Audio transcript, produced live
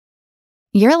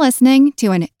You're listening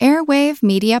to an Airwave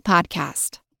Media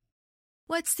Podcast.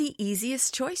 What's the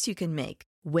easiest choice you can make?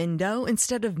 Window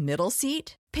instead of middle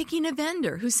seat? Picking a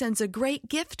vendor who sends a great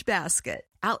gift basket?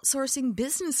 Outsourcing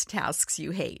business tasks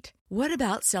you hate? What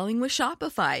about selling with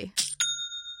Shopify?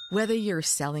 Whether you're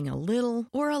selling a little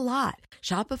or a lot,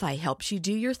 Shopify helps you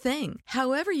do your thing,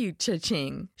 however you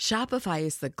cha-ching. Shopify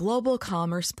is the global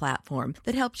commerce platform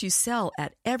that helps you sell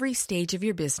at every stage of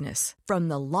your business. From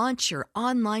the launch your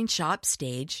online shop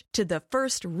stage to the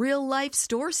first real-life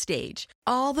store stage,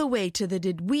 all the way to the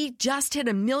did we just hit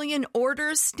a million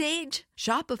orders stage.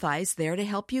 Shopify's there to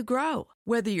help you grow.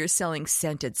 Whether you're selling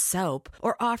scented soap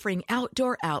or offering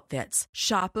outdoor outfits,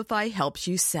 Shopify helps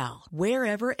you sell.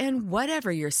 Wherever and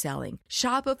whatever you're selling,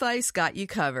 Shopify's got you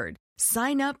covered.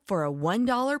 Sign up for a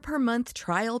 $1 per month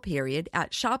trial period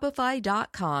at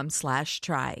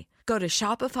shopify.com/try. Go to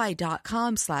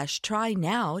shopify.com/try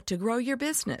now to grow your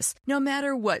business, no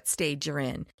matter what stage you're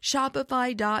in.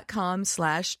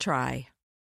 Shopify.com/try.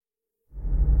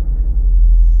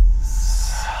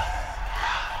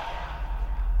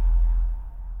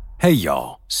 Hey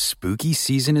y'all, spooky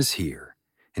season is here.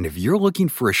 And if you're looking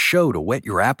for a show to whet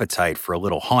your appetite for a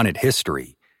little haunted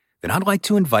history, then I'd like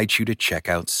to invite you to check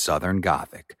out Southern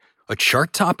Gothic, a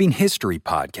chart-topping history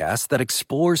podcast that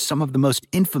explores some of the most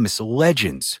infamous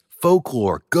legends,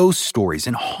 folklore, ghost stories,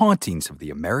 and hauntings of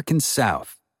the American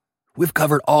South. We've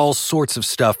covered all sorts of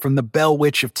stuff from the Bell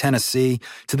Witch of Tennessee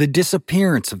to the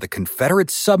disappearance of the Confederate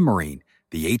submarine,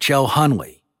 the H.L.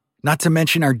 Hunley. Not to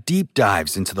mention our deep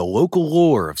dives into the local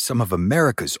lore of some of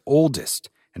America's oldest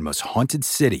and most haunted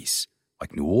cities,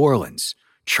 like New Orleans,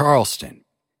 Charleston,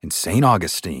 and St.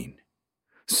 Augustine.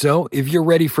 So, if you're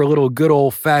ready for a little good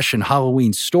old-fashioned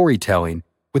Halloween storytelling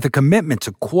with a commitment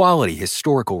to quality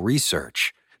historical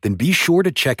research, then be sure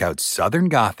to check out Southern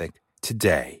Gothic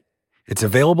today. It's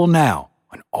available now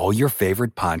on all your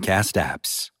favorite podcast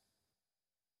apps.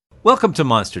 Welcome to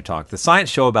Monster Talk, the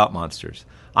science show about monsters.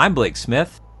 I'm Blake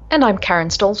Smith. And I'm Karen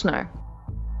Stolzno.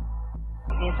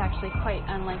 It's actually quite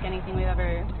unlike anything we've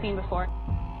ever seen before.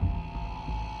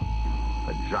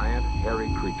 A giant, hairy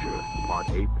creature, part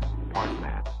ape, part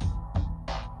man.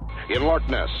 In Loch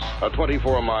Ness, a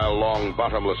 24-mile-long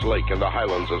bottomless lake in the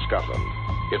Highlands of Scotland.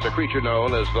 It's a creature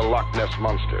known as the Loch Ness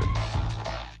Monster.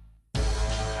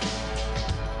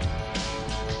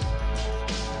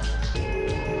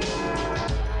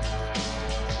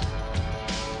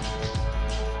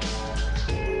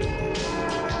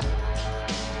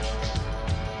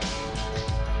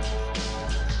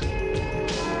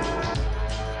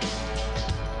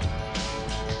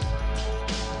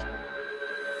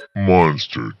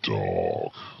 Monster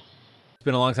Talk. It's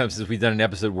been a long time since we've done an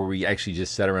episode where we actually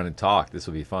just sat around and talked. This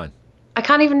will be fun. I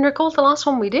can't even recall the last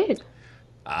one we did.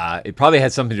 It probably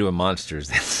had something to do with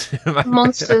monsters.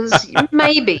 Monsters,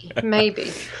 maybe.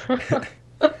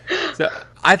 So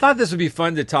I thought this would be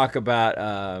fun to talk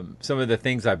about some of the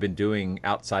things I've been doing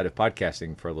outside of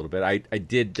podcasting for a little bit. I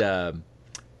did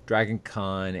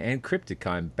DragonCon and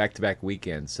CryptidCon back-to-back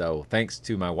weekends. So thanks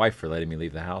to my wife for letting me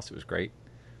leave the house. It was great.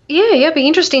 Yeah, it'd be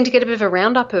interesting to get a bit of a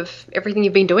roundup of everything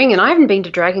you've been doing. And I haven't been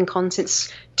to DragonCon since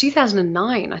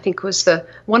 2009, I think was the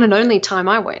one and only time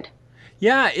I went.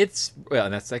 Yeah, that's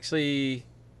actually,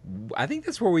 I think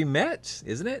that's where we met,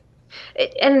 isn't it?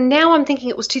 And now I'm thinking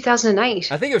it was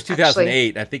 2008. I think it was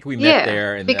 2008. Actually. I think we met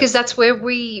there. And because that's where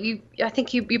I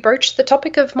think you broached the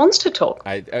topic of Monster Talk.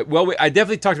 I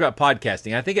definitely talked about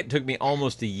podcasting. I think it took me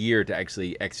almost a year to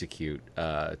actually execute,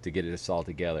 to get it all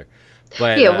together.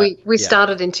 But, we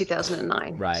started in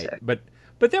 2009. Right. So.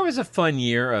 But there was a fun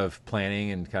year of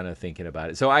planning and kind of thinking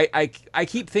about it. So I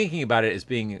keep thinking about it as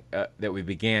being that we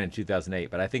began in 2008,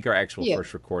 but I think our actual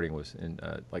first recording was in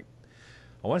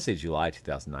I want to say July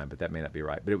 2009, but that may not be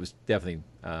right. But it was definitely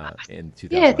in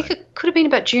 2009. Yeah, I think it could have been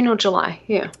about June or July.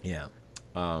 Yeah. Yeah.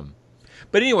 But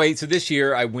anyway, so this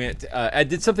year I went. I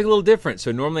did something a little different.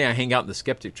 So normally I hang out in the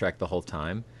skeptic track the whole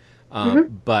time.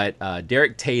 But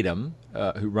Derek Tatum,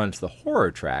 who runs the horror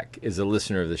track, is a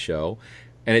listener of the show.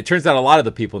 And it turns out a lot of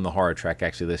the people in the horror track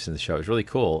actually listen to the show. It's really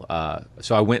cool.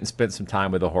 So I went and spent some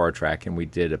time with the horror track, and we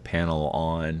did a panel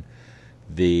on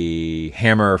the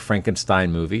Hammer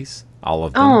Frankenstein movies, all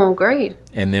of them. Oh, great.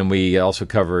 And then we also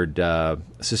covered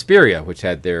Suspiria, which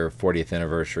had their 40th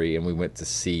anniversary, and we went to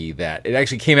see that. It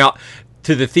actually came out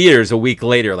to the theaters a week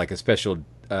later, like a special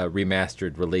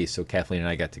remastered release. So Kathleen and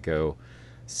I got to go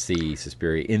see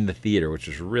Suspiria in the theater, which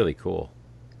was really cool.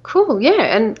 Cool,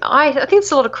 yeah. And I think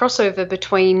it's a lot of crossover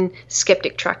between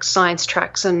skeptic tracks, science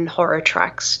tracks, and horror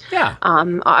tracks. Yeah.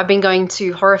 I've been going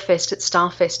to Horror Fest at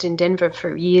Starfest in Denver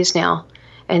for years now.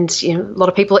 And a lot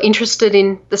of people are interested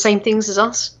in the same things as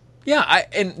us. Yeah,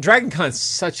 and DragonCon is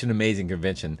such an amazing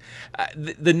convention.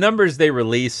 The numbers they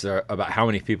release about how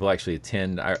many people actually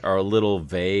attend are a little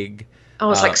vague. Oh,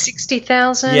 it's like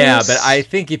 60,000? Yeah, but I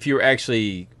think if you're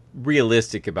actually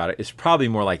realistic about it, it's probably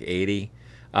more like 80.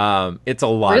 It's a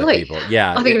lot of people.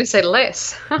 Yeah. I think you would say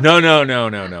less.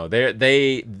 No.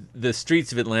 The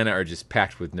streets of Atlanta are just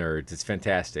packed with nerds. It's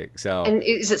fantastic. So. And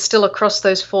is it still across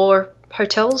those 4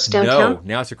 hotels downtown? No,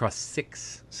 now it's across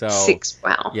 6. So 6,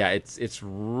 wow. Yeah, it's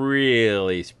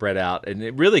really spread out, and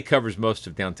it really covers most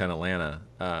of downtown Atlanta.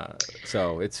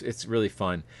 So it's really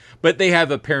fun. But they have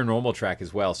a paranormal track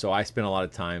as well. So I spent a lot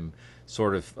of time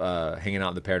sort of hanging out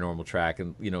in the paranormal track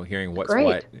and hearing what's Great.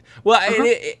 what. Well,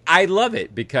 I love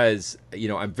it because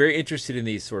I'm very interested in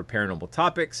these sort of paranormal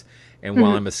topics. And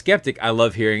while I'm a skeptic, I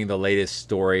love hearing the latest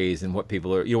stories and what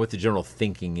people are, what the general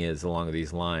thinking is along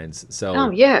these lines. So,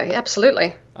 oh yeah,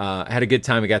 absolutely. I had a good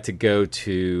time. I got to go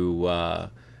to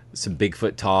some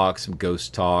Bigfoot talks, some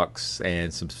ghost talks,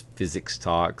 and some physics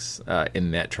talks in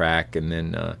that track. And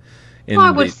then, I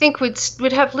would think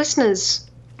we'd have listeners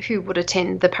who would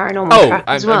attend the paranormal track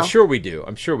as well. I'm sure we do.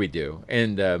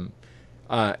 And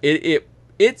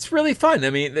it's really fun. I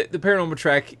mean, the paranormal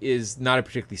track is not a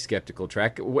particularly skeptical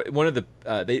track. One of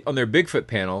they on their Bigfoot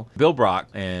panel, Bill Brock,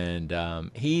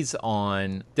 and he's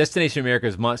on Destination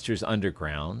America's Monsters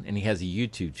Underground, and he has a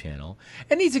YouTube channel,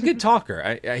 and he's a good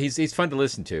talker. He's fun to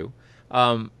listen to.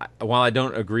 While I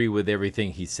don't agree with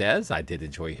everything he says, I did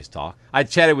enjoy his talk. I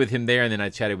chatted with him there, and then I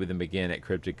chatted with him again at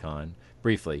CryptidCon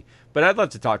briefly. But I'd love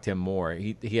to talk to him more.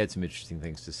 He had some interesting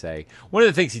things to say. One of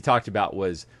the things he talked about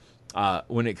was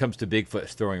when it comes to Bigfoot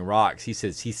throwing rocks, he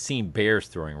says he's seen bears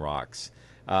throwing rocks,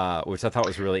 which I thought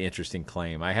was a really interesting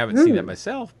claim. I haven't seen that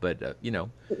myself, but No,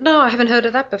 I haven't heard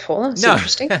of that before. That's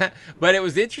interesting. But it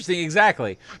was interesting,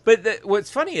 exactly. But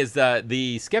what's funny is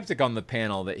the skeptic on the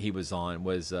panel that he was on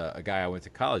was a guy I went to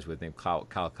college with named Kyle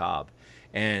Cobb.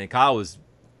 And Kyle was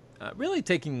really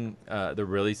taking the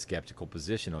really skeptical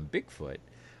position on Bigfoot.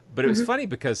 But it was funny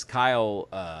because Kyle,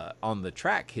 on the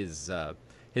track, his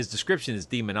description is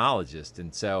demonologist.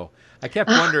 And so I kept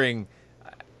wondering,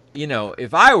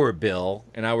 if I were Bill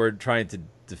and I were trying to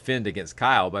defend against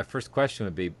Kyle, my first question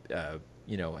would be,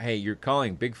 hey, you're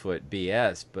calling Bigfoot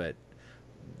BS, but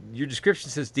your description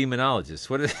says demonologist.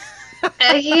 What is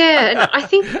yeah, I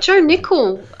think Joe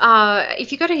Nickel,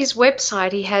 if you go to his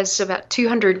website, he has about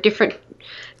 200 different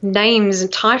names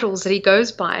and titles that he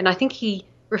goes by. And I think he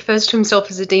refers to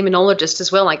himself as a demonologist as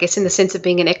well, I guess, in the sense of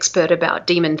being an expert about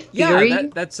demon theory. Yeah,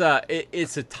 that's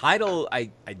it's a title.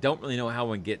 I don't really know how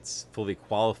one gets fully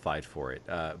qualified for it.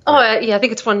 Yeah, I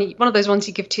think it's one of those ones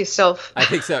you give to yourself. I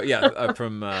think so. Yeah,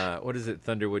 from what is it,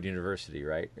 Thunderwood University,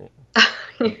 right?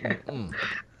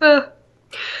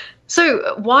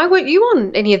 So why weren't you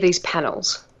on any of these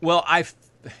panels? Well,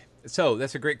 so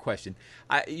that's a great question.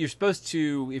 You're supposed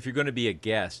to, if you're going to be a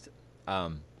guest,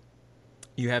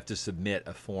 you have to submit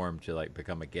a form to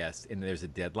become a guest, and there's a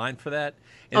deadline for that.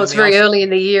 And it's very early in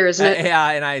the year, isn't it?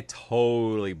 Yeah, and I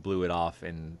totally blew it off.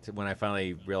 And when I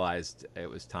finally realized it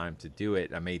was time to do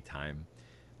it, I made time.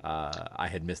 I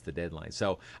had missed the deadline,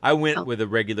 so I went with a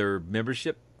regular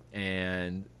membership.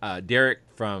 And Derek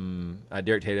from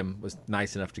Derek Tatum was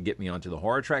nice enough to get me onto the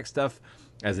horror track stuff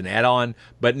as an add-on.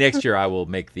 But next year I will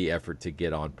make the effort to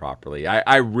get on properly.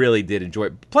 I really did enjoy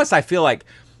it. Plus, I feel like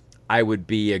I would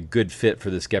be a good fit for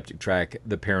the skeptic track,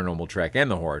 the paranormal track,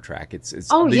 and the horror track. These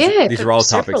are all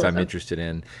topics I'm interested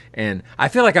in, and I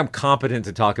feel like I'm competent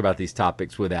to talk about these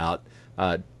topics without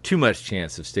too much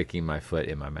chance of sticking my foot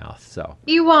in my mouth. So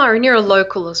you are, and you're a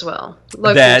local as well.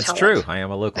 That's talent. True. I am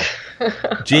a local,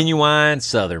 genuine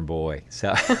Southern boy. So,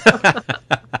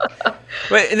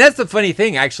 and that's the funny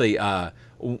thing, actually.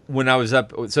 When I was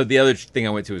up, so the other thing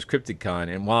I went to was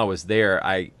CryptidCon, and while I was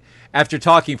there, after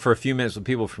talking for a few minutes with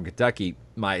people from Kentucky,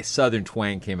 my Southern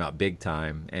twang came out big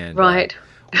time. And right.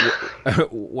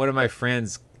 One of my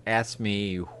friends asked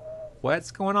me,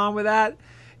 "What's going on with that?"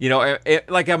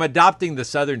 I'm adopting the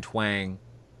Southern twang.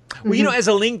 Well, as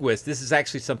a linguist, this is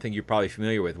actually something you're probably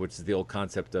familiar with, which is the old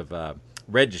concept of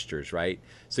registers, right?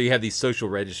 So you have these social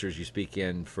registers you speak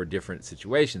in for different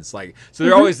situations. So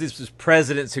there are always these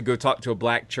presidents who go talk to a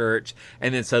black church,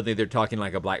 and then suddenly they're talking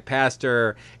like a black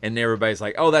pastor, and everybody's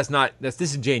like, "Oh, that's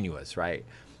disingenuous," right?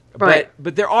 Right.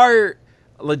 But there are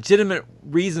legitimate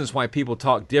reasons why people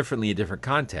talk differently in different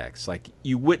contexts. Like,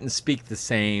 you wouldn't speak the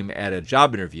same at a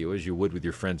job interview as you would with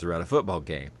your friends around a football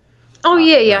game. Oh,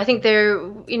 yeah. Right. I think they're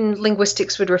in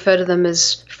linguistics would refer to them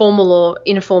as formal or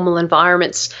informal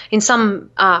environments. In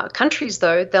some countries,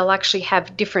 though, they'll actually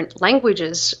have different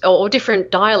languages or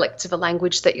different dialects of a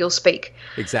language that you'll speak.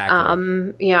 Exactly.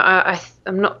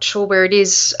 I'm not sure where it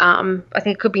is. I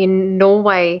think it could be in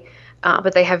Norway,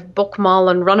 but they have bokmål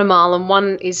and runnemål, and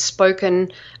one is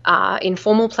spoken in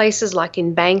formal places like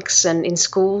in banks and in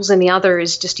schools, and the other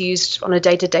is just used on a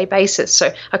day-to-day basis.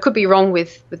 So I could be wrong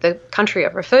with the country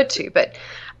I've referred to, but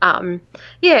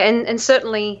and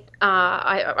certainly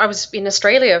I was in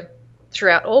Australia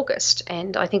throughout August,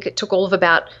 and I think it took all of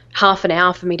about half an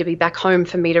hour for me to be back home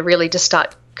for me to really just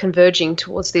start converging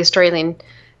towards the Australian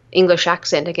English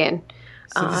accent again.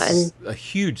 So this is a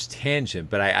huge tangent,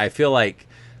 but I feel like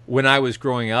when I was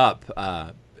growing up,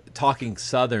 talking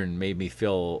Southern made me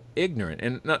feel ignorant.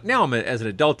 And now as an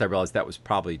adult, I realize that was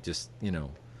probably just,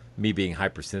 me being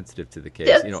hypersensitive to the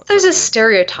case. Those are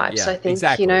stereotypes, I think,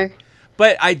 exactly.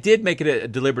 But I did make it a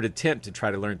deliberate attempt to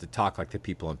try to learn to talk like the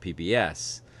people on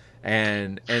PBS.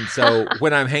 And so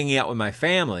when I'm hanging out with my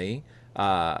family,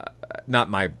 not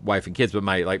my wife and kids, but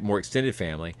my more extended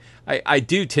family, I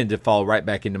do tend to fall right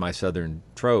back into my Southern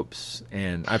tropes,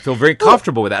 and I feel very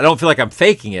comfortable with that. I don't feel like I'm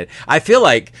faking it. I feel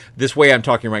like this way I'm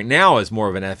talking right now is more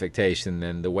of an affectation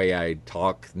than the way I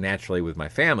talk naturally with my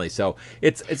family. So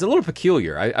it's a little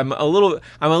peculiar. I'm a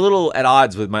little at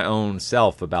odds with my own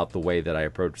self about the way that I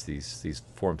approach these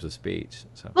forms of speech.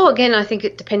 So. Well, again, I think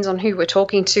it depends on who we're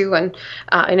talking to, and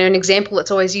an example that's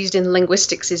always used in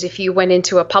linguistics is if you went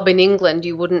into a pub in England,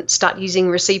 you wouldn't start using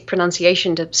received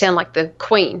pronunciation to sound like the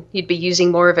Queen. You'd be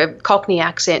using more of a Cockney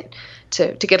accent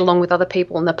to get along with other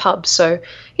people in the pub. So,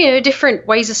 different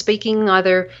ways of speaking,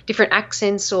 either different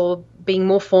accents or being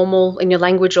more formal in your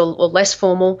language or less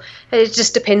formal. It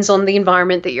just depends on the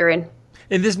environment that you're in.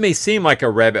 And this may seem like a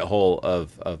rabbit hole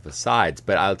of asides,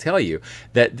 but I'll tell you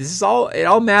that it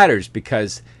all matters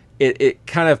because it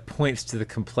kind of points to the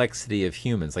complexity of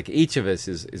humans. Like each of us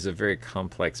is a very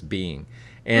complex being.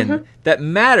 And that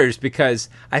matters because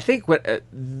I think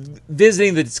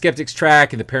visiting the skeptics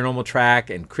track and the paranormal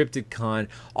track and CryptidCon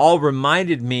all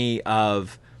reminded me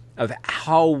of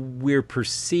how we're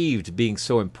perceived being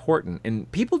so important.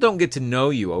 And people don't get to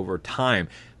know you over time.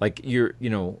 Like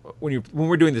when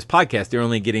we're doing this podcast, they're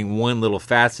only getting one little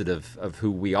facet of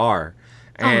who we are.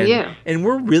 And, and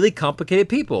we're really complicated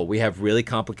people. We have really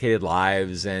complicated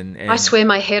lives, and I swear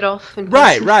my head off.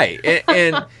 Right.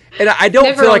 And I don't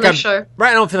Never feel like I'm show. right.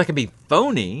 I don't feel like I'm being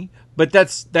phony, but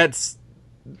that's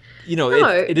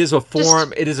it is a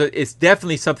form. It's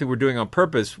definitely something we're doing on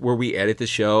purpose, where we edit the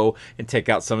show and take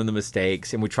out some of the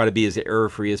mistakes, and we try to be as error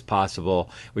free as possible.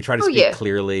 We try to speak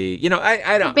clearly.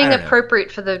 I don't being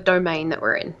appropriate for the domain that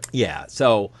we're in. Yeah.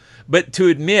 So, but to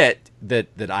admit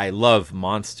that I love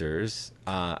monsters,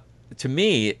 to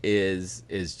me is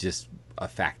just a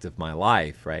fact of my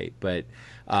life, right? But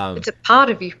it's a part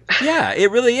of you. Yeah, it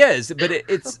really is. But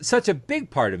it's such a big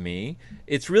part of me.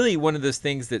 It's really one of those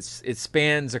things it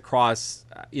spans across.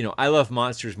 I love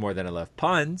monsters more than I love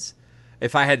puns.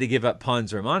 If I had to give up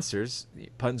puns or monsters,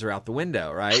 puns are out the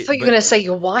window, right? I thought you were going to say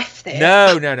your wife there.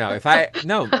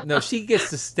 No. She gets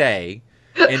to stay.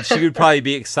 And she would probably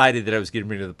be excited that I was getting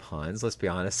rid of the puns, let's be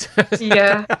honest.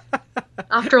 Yeah.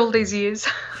 After all these years.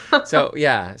 So,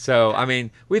 I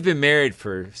mean, we've been married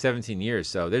for 17 years,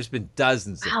 so there's been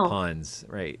dozens of puns,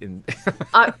 right? And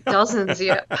dozens,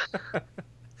 yeah.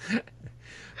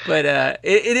 But it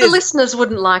is... The listeners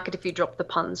wouldn't like it if you dropped the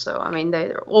puns, though. I mean,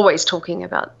 they're always talking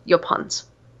about your puns.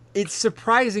 It's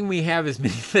surprising we have as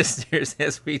many listeners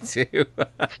as we do.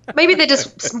 Maybe they're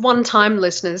just one-time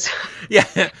listeners. Yeah,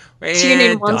 Tune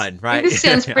in once. Done, right? This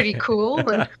sounds pretty cool.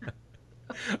 And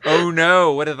oh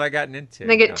no, what have I gotten into?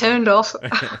 They get turned off.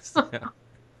 That's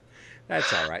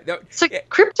all right. So,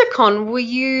 CryptidCon, were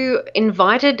you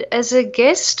invited as a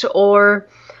guest, or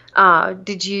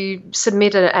did you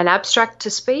submit an abstract to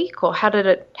speak, or how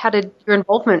did your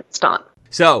involvement start?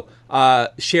 So,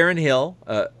 Sharon Hill,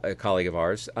 a colleague of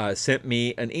ours, sent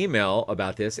me an email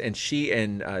about this, and she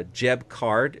and Jeb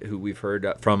Card, who we've heard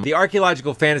from the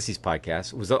Archaeological Fantasies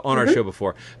podcast, was on our show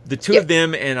before. The two of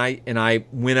them and I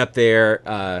went up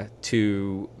there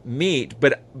to meet,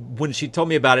 but when she told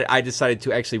me about it, I decided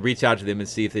to actually reach out to them and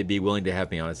see if they'd be willing to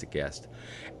have me on as a guest.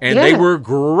 And they were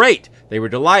great. They were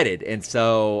delighted. And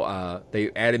so they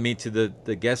added me to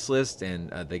the guest list, and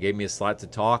they gave me a slot to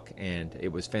talk, and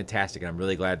it was fantastic. And I'm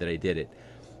really glad that I did it.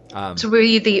 So were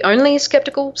you the only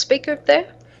skeptical speaker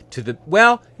there?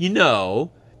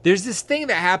 There's this thing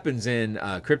that happens in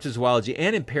cryptozoology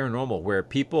and in paranormal where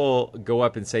people go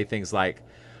up and say things like,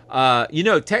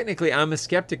 Technically I'm a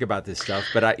skeptic about this stuff,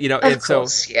 but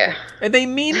and they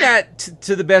mean that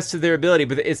to the best of their ability,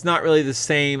 but it's not really the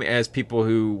same as people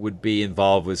who would be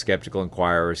involved with Skeptical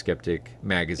Inquirer or Skeptic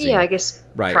Magazine. Yeah, I guess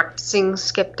right. Practicing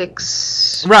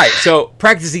skeptics. Right. So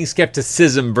practicing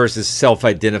skepticism versus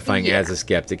self-identifying as a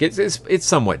skeptic, it's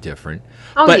somewhat different.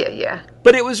 Yeah.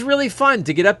 But it was really fun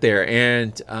to get up there,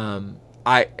 and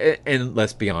and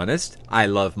let's be honest, I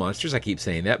love monsters. I keep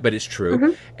saying that, but it's true.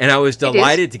 Mm-hmm. And I was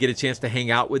delighted to get a chance to hang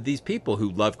out with these people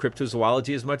who love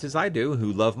cryptozoology as much as I do,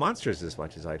 who love monsters as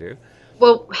much as I do.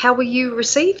 Well, how were you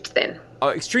received then?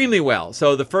 Extremely well.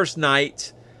 So the first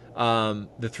night,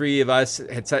 the three of us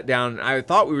had sat down. I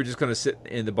thought we were just going to sit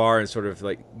in the bar and sort of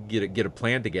like get a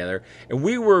plan together. And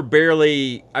we were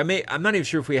barely. I'm not even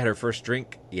sure if we had our first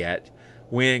drink yet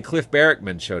when Cliff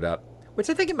Barrickman showed up. Which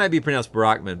I think it might be pronounced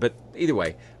Barackman, but either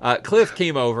way, Cliff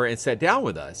came over and sat down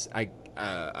with us. I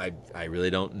really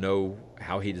don't know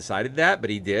how he decided that, but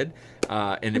he did,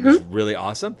 and it was really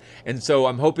awesome. And so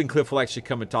I'm hoping Cliff will actually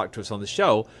come and talk to us on the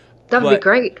show. That would be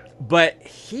great. But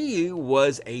he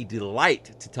was a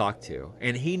delight to talk to,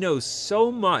 and he knows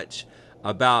so much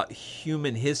about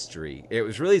human history. It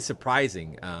was really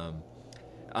surprising.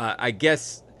 I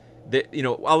guess.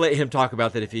 I'll let him talk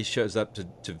about that if he shows up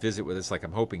to visit with us, like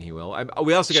I'm hoping he will.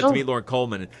 We also got to meet Lauren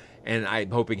Coleman, and I'm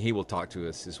hoping he will talk to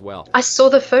us as well. I saw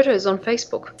the photos on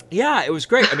Facebook. Yeah, it was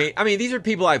great. I mean, these are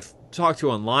people I've talked to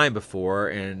online before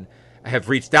and I have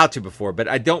reached out to before, but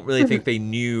I don't really think they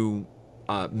knew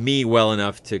me well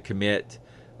enough to commit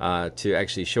to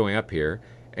actually showing up here.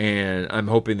 And I'm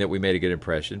hoping that we made a good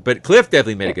impression. But Cliff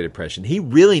definitely made a good impression. He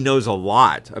really knows a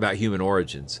lot about human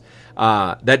origins.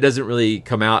 That doesn't really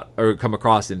come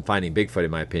across in Finding Bigfoot, in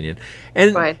my opinion.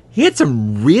 And he had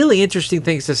some really interesting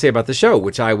things to say about the show,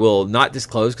 which I will not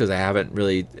disclose because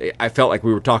I felt like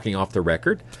we were talking off the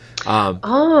record.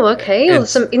 Okay.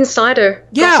 Some insider.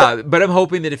 Yeah, gossip. But I'm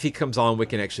hoping that if he comes on, we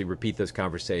can actually repeat those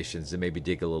conversations and maybe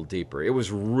dig a little deeper. It was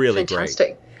really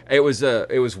fantastic. Great. It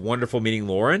was wonderful meeting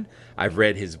Lauren. I've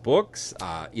read his books.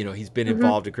 He's been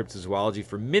involved in cryptozoology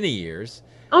for many years.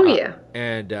 Oh yeah.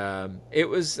 And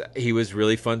he was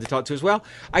really fun to talk to as well.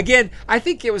 Again, I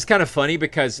think it was kind of funny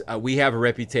because we have a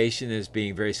reputation as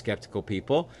being very skeptical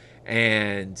people,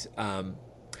 and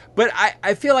but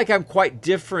I feel like I'm quite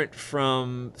different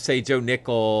from, say, Joe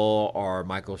Nickel or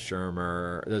Michael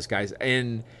Shermer, those guys,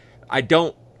 and I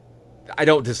don't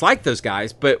dislike those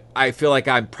guys, but I feel like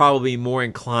I'm probably more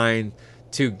inclined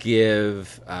to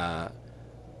give, I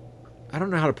don't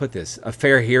know how to put this, a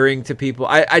fair hearing to people.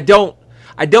 I don't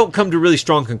come to really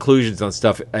strong conclusions on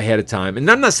stuff ahead of time.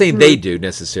 And I'm not saying they do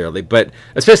necessarily, but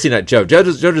especially not Joe. Joe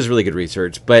does really good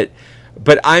research, but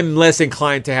I'm less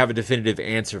inclined to have a definitive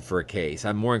answer for a case.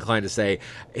 I'm more inclined to say,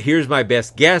 here's my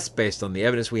best guess based on the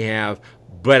evidence we have,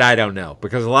 but I don't know.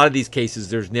 Because a lot of these cases,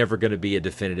 there's never going to be a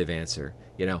definitive answer,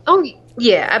 Oh,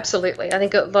 yeah, absolutely. I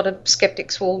think a lot of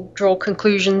skeptics will draw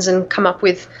conclusions and come up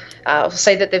with,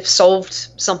 say that they've solved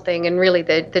something, and really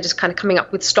they're just kind of coming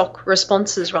up with stock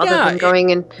responses rather than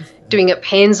going and doing a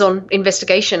hands-on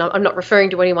investigation. I'm not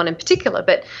referring to anyone in particular,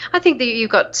 but I think that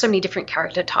you've got so many different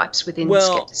character types within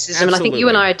skepticism, absolutely. and I think you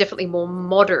and I are definitely more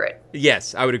moderate.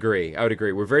 Yes, I would agree.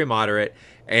 We're very moderate,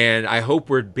 and I hope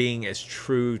we're being as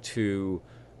true to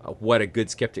what a good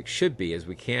skeptic should be as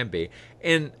we can be.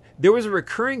 And there was a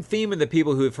recurring theme in the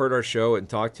people who have heard our show and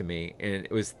talked to me, and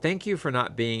it was, thank you for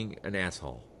not being an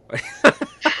asshole.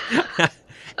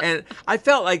 And I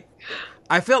felt like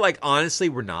honestly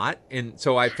we're not, and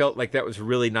so I felt like that was a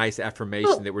really nice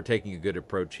affirmation that we're taking a good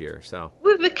approach here. So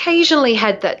we've occasionally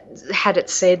had it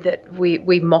said that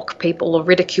we mock people or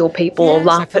ridicule people or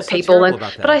laugh at people,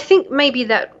 but I think maybe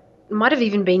that might have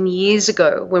even been years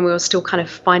ago when we were still kind of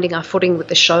finding our footing with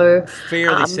the show.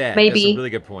 Fairly sad. That's a really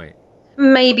good point.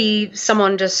 Maybe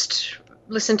someone just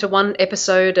listened to one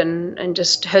episode and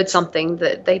just heard something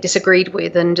that they disagreed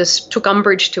with and just took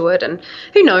umbrage to it, and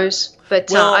who knows.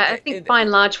 But I think by and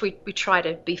large we try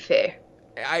to be fair.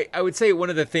 I would say one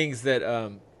of the things that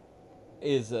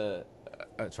is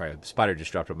sorry, a spider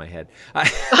just dropped on my head,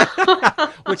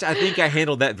 which I think I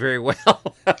handled that very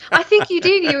well. I think you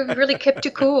did. You really kept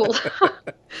it cool.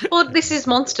 Well, this is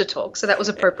monster talk, so that was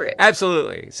appropriate.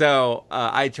 Absolutely. So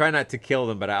I try not to kill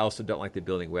them, but I also don't like the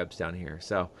building webs down here.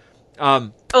 So,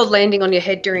 or landing on your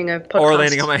head during a podcast. Or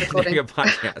landing on my head during a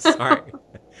podcast. All right.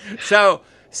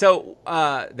 So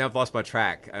now I've lost my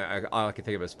track. All I can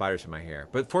think of is spiders in my hair.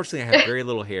 But fortunately, I have very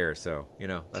little hair, so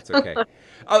that's okay.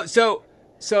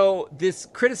 So this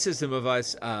criticism of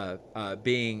us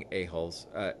being a-holes,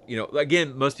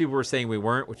 again, most people were saying we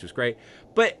weren't, which was great.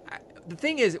 But the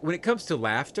thing is, when it comes to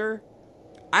laughter,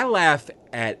 I laugh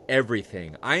at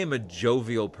everything. I am a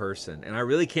jovial person, and I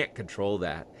really can't control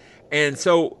that. And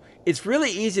so it's really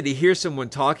easy to hear someone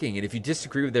talking, and if you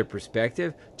disagree with their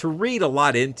perspective, to read a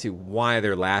lot into why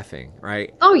they're laughing,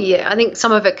 right? Oh, yeah. I think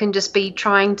some of it can just be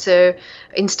trying to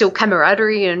instill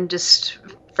camaraderie and just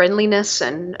friendliness.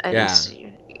 And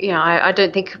I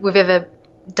don't think we've ever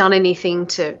done anything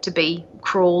to be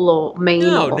cruel or mean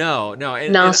no.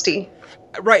 nasty.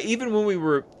 Right. Even when we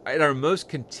were at our most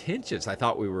contentious, I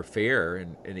thought we were fair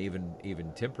and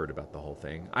even tempered about the whole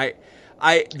thing.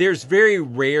 There's very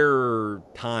rare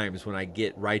times when I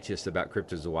get righteous about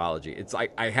cryptozoology. It's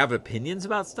like I have opinions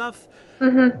about stuff,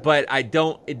 but I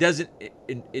don't.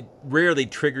 It rarely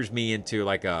triggers me into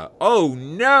like oh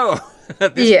no,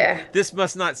 this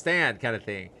must not stand kind of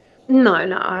thing. No,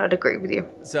 I'd agree with you.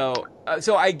 So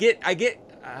I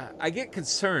get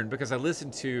concerned because I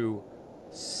listen to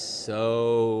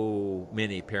so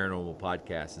many paranormal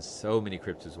podcasts and so many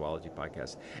cryptozoology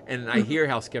podcasts, and I hear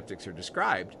how skeptics are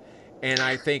described, and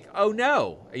I think, oh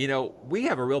no, we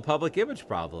have a real public image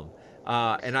problem,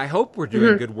 and I hope we're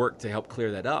doing good work to help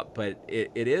clear that up, but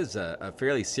it is a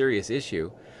fairly serious issue.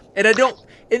 And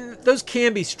those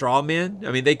can be straw men.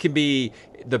 I mean, they can be,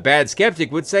 the bad skeptic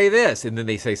would say this, and then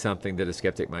they say something that a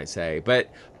skeptic might say. But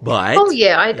oh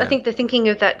yeah, I think they're thinking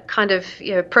of that kind of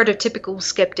prototypical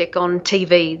skeptic on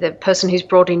TV, the person who's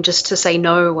brought in just to say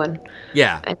no, and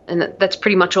that's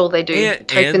pretty much all they do.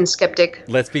 Token skeptic.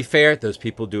 Let's be fair; those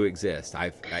people do exist.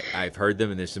 I've heard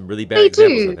them, and there's some really bad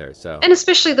examples out there. So, and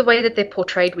especially the way that they're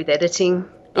portrayed with editing,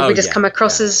 we just come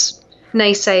across as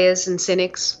naysayers and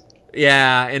cynics.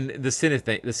 Yeah, and the cynic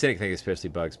thing especially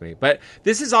bugs me. But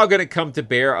this is all going to come to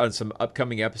bear on some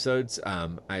upcoming episodes.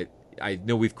 I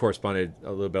know we've corresponded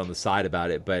a little bit on the side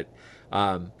about it, but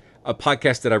a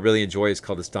podcast that I really enjoy is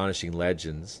called Astonishing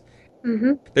Legends.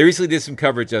 Mm-hmm. They recently did some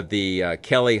coverage of the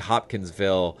Kelly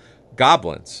Hopkinsville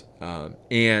goblins,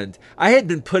 and I had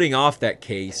been putting off that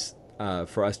case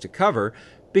for us to cover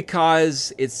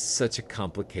because it's such a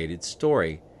complicated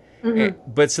story.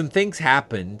 Mm-hmm. But some things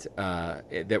happened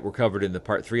that were covered in the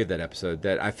part 3 of that episode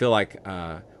that I feel like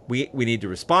we need to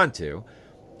respond to.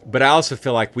 But I also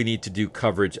feel like we need to do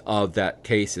coverage of that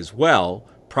case as well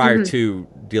prior to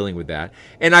dealing with that.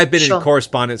 And I've been in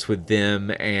correspondence with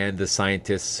them and the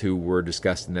scientists who were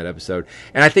discussed in that episode.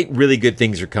 And I think really good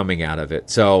things are coming out of it.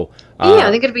 So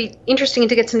I think it'll be interesting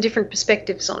to get some different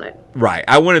perspectives on it. Right.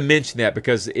 I want to mention that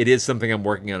because it is something I'm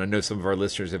working on. I know some of our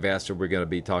listeners have asked if we're going to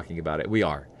be talking about it. We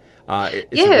are.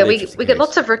 We get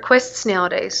lots of requests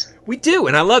nowadays. We do,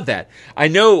 and I love that. I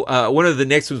know one of the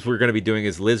next ones we're going to be doing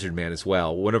is Lizard Man as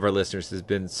well. One of our listeners has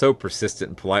been so persistent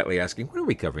and politely asking, "When are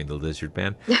we covering the Lizard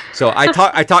Man?" So I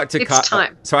talked to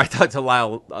time. So I talked to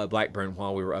Lyle Blackburn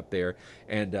while we were up there,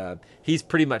 and he's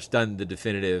pretty much done the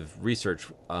definitive research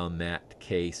on that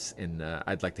case. And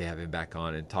I'd like to have him back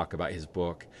on and talk about his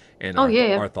book and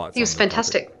our thoughts. He was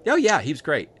fantastic. Topic. Oh yeah, he was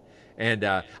great. And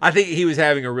I think he was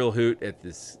having a real hoot at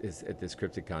this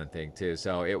CryptidCon thing too.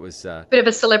 So it was bit of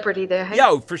a celebrity there. Hey?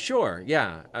 Yeah, for sure.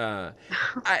 Yeah. I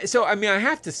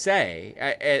have to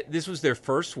say, this was their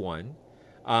first one.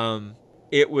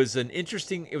 It was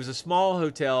a small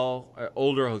hotel,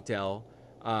 older hotel.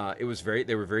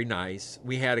 They were very nice.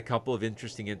 We had a couple of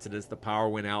interesting incidents. The power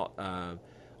went out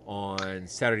on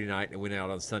Saturday night and went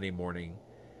out on Sunday morning.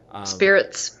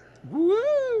 Spirits. Woo!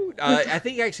 I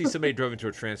think actually somebody drove into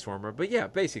a transformer, but yeah,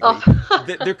 basically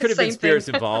there could have been spirits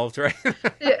involved, right?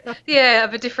 yeah,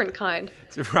 of a different kind.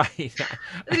 Right. It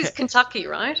is Kentucky,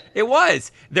 right? It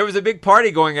was. There was a big party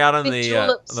going out on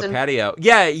the patio.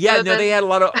 Yeah. No, they had a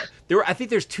lot of. I think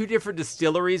there's 2 different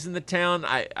distilleries in the town.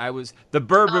 The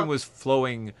bourbon was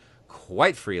flowing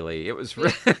quite freely. It was.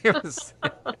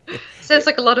 Sounds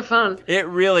like a lot of fun. It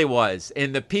really was,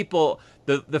 and the people.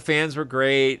 The fans were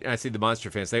great. And I see the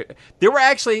Monster fans. There were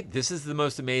actually, this is the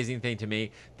most amazing thing to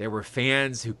me, there were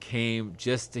fans who came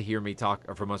just to hear me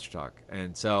talk for Monster Talk.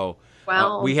 And so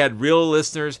we had real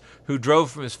listeners who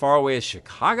drove from as far away as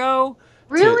Chicago.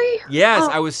 Really? Yes,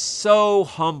 I was so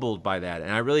humbled by that, and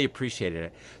I really appreciated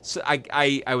it. So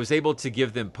I was able to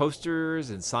give them posters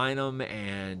and sign them,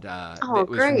 and it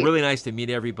was really nice to meet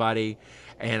everybody.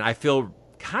 And I feel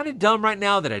kind of dumb right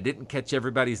now that I didn't catch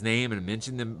everybody's name and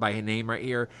mention them by name right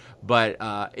here, but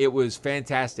it was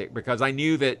fantastic because I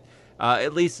knew that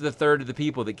at least a third of the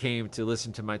people that came to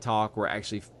listen to my talk were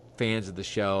actually fans of the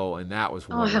show, and that was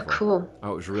wonderful. Oh, how cool.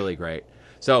 Oh, it was really great.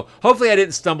 So hopefully I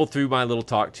didn't stumble through my little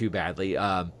talk too badly.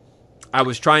 I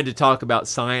was trying to talk about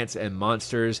science and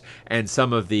monsters and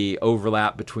some of the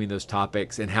overlap between those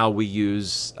topics and how we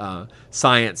use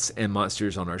science and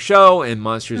monsters on our show and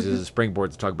monsters as a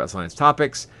springboard to talk about science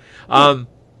topics.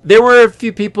 There were a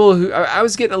few people who I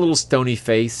was getting a little stony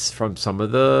face from some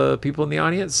of the people in the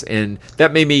audience, and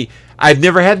that made me. I've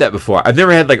never had that before. I've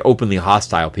never had like openly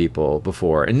hostile people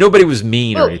before, and nobody was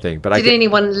mean or anything. But did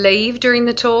anyone leave during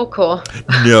the talk, or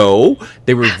no?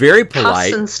 They were very polite.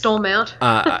 Cuss and storm out.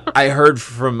 I heard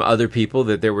from other people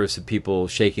that there were some people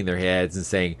shaking their heads and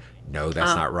saying, "No,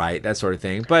 that's not right," that sort of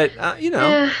thing. But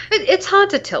yeah, it's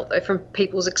hard to tell though from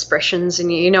people's expressions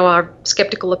and our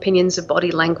skeptical opinions of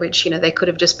body language. They could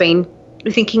have just been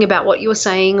thinking about what you were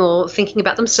saying or thinking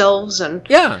about themselves. And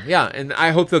yeah, and I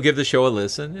hope they'll give the show a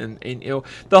listen. And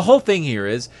the whole thing here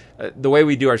is the way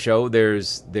we do our show.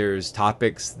 There's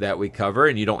topics that we cover,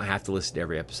 and you don't have to listen to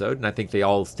every episode. And I think they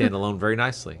all stand alone very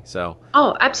nicely. So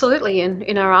absolutely,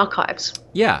 in our archives.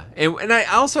 Yeah, and I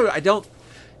also don't.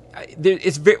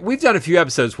 We've done a few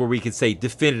episodes where we can say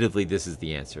definitively this is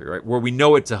the answer, right? Where we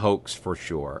know it's a hoax for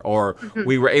sure, or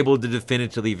we were able to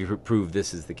definitively prove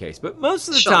this is the case. But most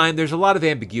of the time, there's a lot of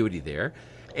ambiguity there.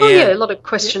 And, a lot of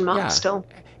question marks still.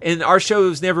 And our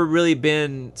show's never really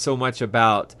been so much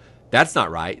about that's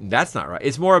not right and that's not right.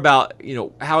 It's more about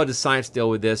how does science deal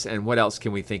with this, and what else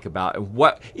can we think about, and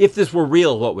what if this were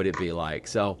real, what would it be like?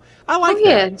 So I like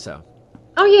that. So.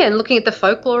 Oh, yeah, and looking at the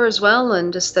folklore as well,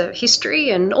 and just the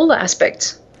history and all the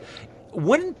aspects.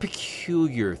 One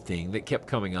peculiar thing that kept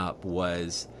coming up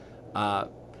was the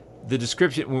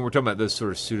description, when we're talking about those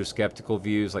sort of pseudo-skeptical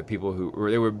views, like people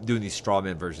they were doing these straw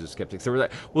man versions of skeptics. They were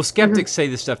like, well, skeptics say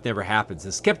this stuff never happens,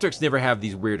 and skeptics never have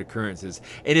these weird occurrences.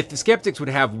 And if the skeptics would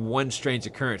have one strange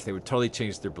occurrence, they would totally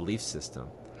change their belief system.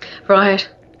 Right.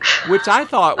 Which I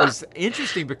thought was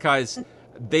interesting, because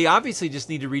they obviously just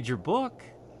need to read your book.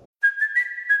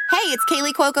 Hey, it's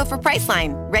Kaylee Cuoco for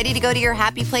Priceline. Ready to go to your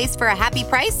happy place for a happy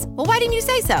price? Well, why didn't you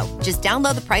say so? Just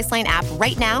download the Priceline app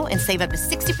right now and save up to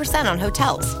 60% on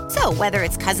hotels. So whether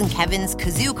it's Cousin Kevin's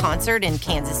Kazoo Concert in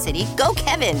Kansas City, go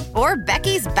Kevin, or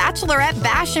Becky's Bachelorette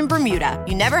Bash in Bermuda,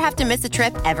 you never have to miss a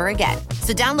trip ever again.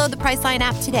 So download the Priceline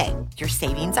app today. Your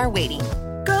savings are waiting.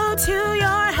 Go to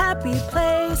your happy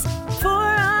place for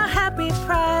a happy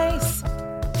price.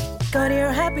 Go to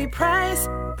your happy price,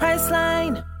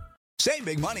 Priceline. Save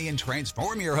big money and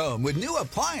transform your home with new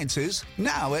appliances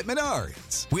now at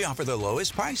Menards. We offer the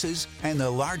lowest prices and the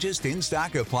largest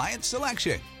in-stock appliance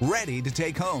selection. Ready to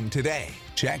take home today.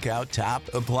 Check out top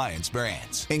appliance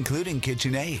brands, including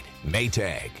KitchenAid,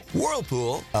 Maytag,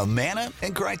 Whirlpool, Amana,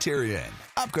 and Criterion.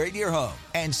 Upgrade your home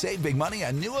and save big money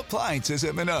on new appliances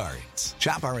at Menards.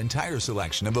 Shop our entire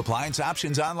selection of appliance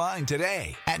options online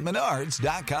today at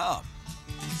Menards.com.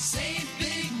 Save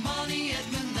big money at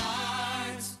Menards.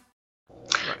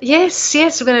 Yes,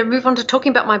 we're going to move on to talking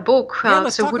about my book.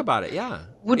 Let's talk about it, yeah.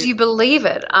 Would you believe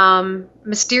it?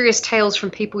 Mysterious Tales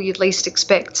from People You'd Least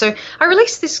Expect. So I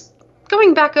released this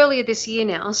going back earlier this year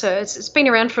now, so it's been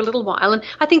around for a little while, and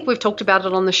I think we've talked about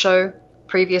it on the show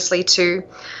previously too.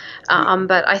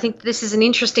 But I think this is an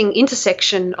interesting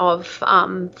intersection of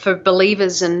for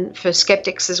believers and for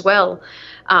skeptics as well.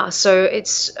 So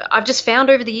I've just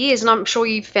found over the years, and I'm sure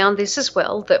you've found this as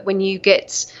well, that when you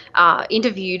get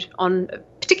interviewed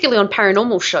particularly on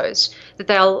paranormal shows, that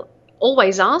they'll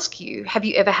always ask you, have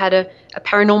you ever had a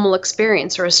paranormal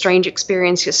experience or a strange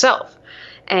experience yourself?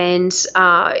 And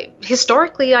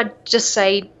historically, I'd just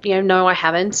say, no, I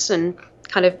haven't, and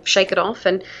kind of shake it off.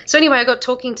 And so anyway, I got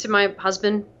talking to my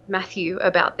husband, Matthew,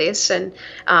 about this, and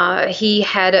he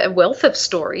had a wealth of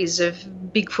stories of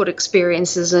Bigfoot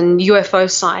experiences and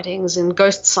UFO sightings and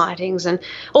ghost sightings and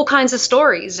all kinds of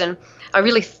stories. And I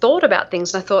really thought about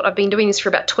things, and I thought, I've been doing this for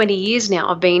about 20 years now.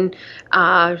 I've been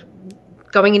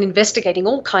going and investigating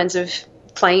all kinds of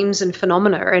claims and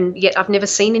phenomena, and yet I've never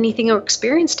seen anything or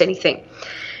experienced anything.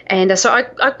 And so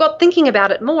I got thinking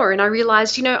about it more, and I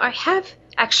realized, I have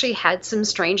actually had some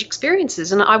strange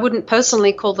experiences, and I wouldn't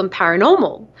personally call them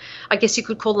paranormal. I guess you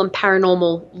could call them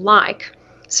paranormal-like.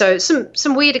 So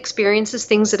some weird experiences,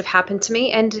 things that have happened to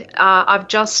me, and I've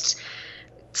just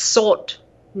sought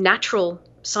natural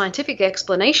scientific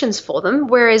explanations for them,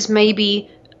 whereas maybe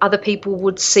other people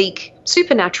would seek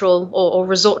supernatural or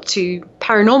resort to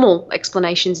paranormal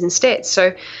explanations instead.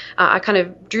 So I kind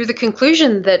of drew the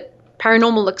conclusion that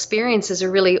paranormal experiences are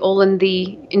really all in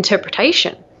the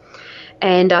interpretation.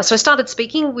 And so I started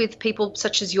speaking with people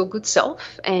such as your good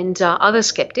self and other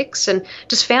skeptics, and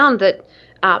just found that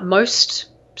most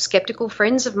skeptical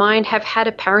friends of mine have had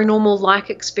a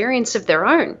paranormal-like experience of their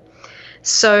own.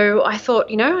 So I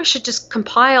thought, I should just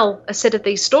compile a set of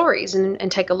these stories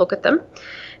and take a look at them.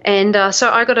 And so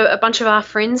I got a bunch of our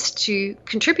friends to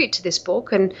contribute to this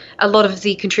book, and a lot of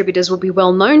the contributors will be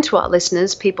well known to our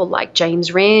listeners, people like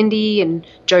James Randi and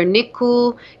Joe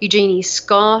Nickell, Eugenie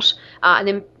Scott, And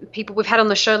then people we've had on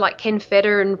the show like Ken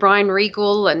Feder and Brian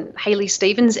Regal and Haley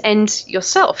Stevens and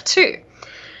yourself too.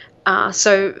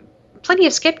 So plenty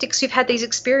of skeptics who've had these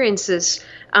experiences.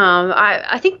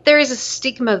 I think there is a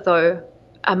stigma, though,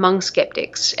 among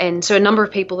skeptics. And so a number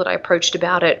of people that I approached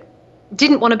about it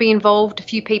didn't want to be involved. A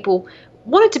few people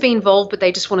wanted to be involved, but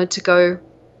they just wanted to go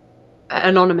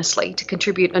anonymously, to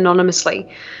contribute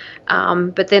anonymously.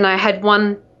 But then I had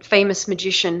one famous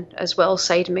magician as well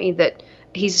say to me that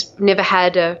he's never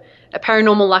had a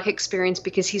paranormal-like experience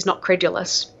because he's not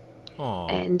credulous.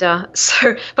 Aww. And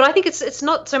but I think it's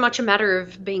not so much a matter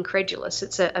of being credulous.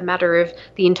 It's a matter of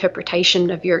the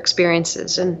interpretation of your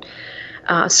experiences. And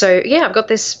so, yeah, I've got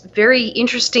this very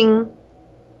interesting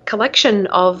collection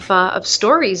of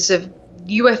stories of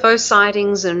UFO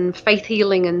sightings and faith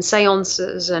healing and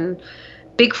seances and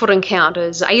Bigfoot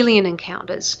encounters, alien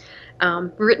encounters,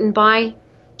 written by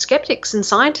skeptics and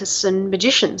scientists and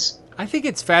magicians. I think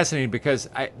it's fascinating because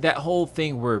that whole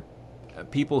thing where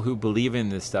people who believe in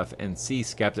this stuff and see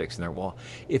skeptics and they're, well,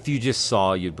 if you just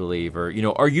saw, you'd believe, or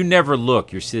you never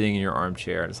look, you're sitting in your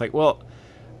armchair. And it's like, well,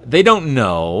 they don't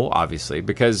know, obviously,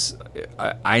 because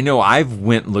I know I've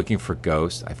went looking for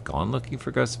ghosts. I've gone looking for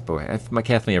ghosts. Boy, if my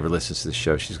Kathleen ever listens to this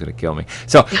show, she's going to kill me.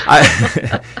 So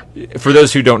for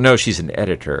those who don't know, she's an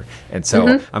editor. And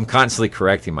so I'm constantly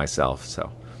correcting myself.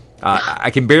 So I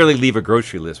can barely leave a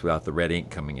grocery list without the red ink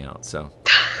coming out. So,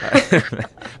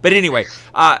 but anyway,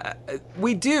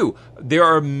 we do. There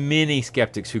are many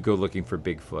skeptics who go looking for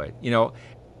Bigfoot.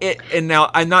 And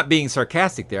now I'm not being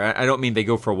sarcastic there. I don't mean they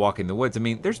go for a walk in the woods. I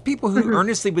mean, there's people who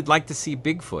earnestly would like to see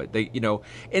Bigfoot. They,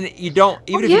 and you don't,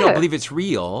 even if you don't believe it's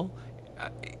real,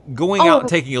 going out and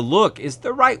taking a look is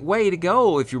the right way to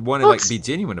go if you want to be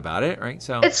genuine about it, right?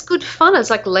 So it's good fun. It's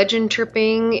like legend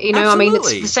tripping. Absolutely. I mean, it's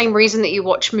the same reason that you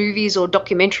watch movies or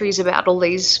documentaries about all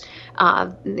these,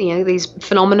 these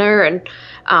phenomena, and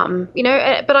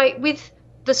but with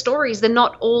the stories, they're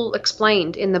not all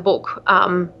explained in the book.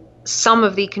 Some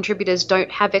of the contributors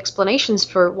don't have explanations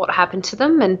for what happened to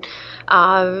them, and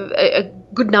a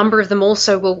good number of them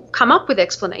also will come up with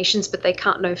explanations, but they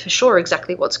can't know for sure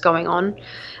exactly what's going on.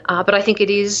 But I think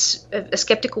it is a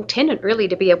skeptical tenet, really,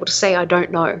 to be able to say, I don't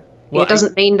know. Well, it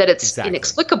doesn't mean that it's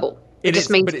inexplicable. It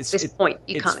just means at this point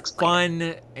you can't explain it.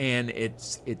 It's fun, and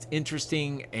it's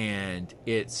interesting, and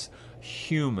it's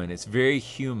human. It's very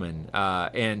human.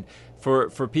 And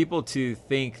for people to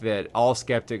think that all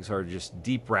skeptics are just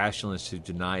deep rationalists who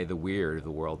deny the weird of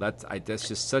the world, that's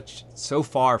just so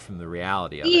far from the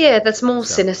reality of it. Yeah, that's more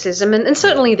cynicism, and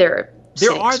certainly there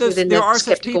are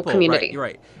such people, community. Right, you're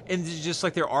right. And just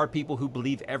like there are people who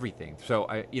believe everything. So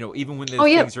even when those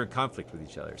things are in conflict with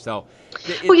each other. So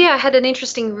I had an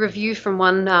interesting review from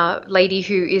one lady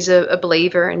who is a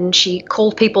believer, and she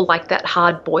called people like that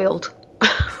hard-boiled.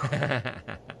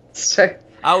 So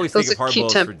I always think of hard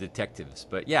boiled for detectives,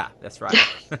 but yeah, that's right.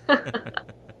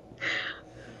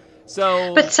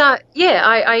 So, but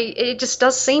it just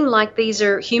does seem like these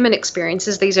are human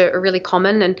experiences. These are really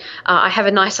common, and I have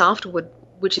a nice afterword,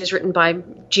 which is written by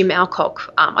Jim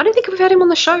Alcock. I don't think we've had him on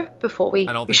the show before. We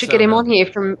should get him on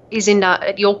here. He's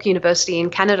at York University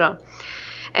in Canada.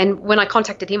 And when I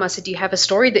contacted him, I said, do you have a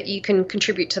story that you can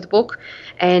contribute to the book?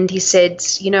 And he said,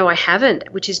 I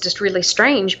haven't, which is just really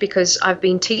strange because I've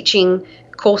been teaching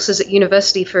courses at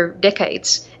university for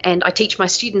decades, and I teach my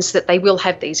students that they will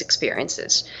have these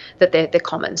experiences, that they're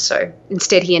common. So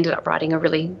instead, he ended up writing a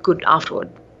really good afterword.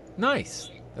 Nice.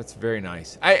 That's very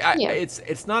nice.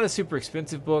 It's not a super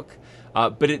expensive book,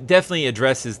 but it definitely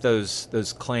addresses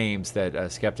those claims that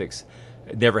skeptics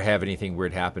never have anything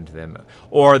weird happen to them.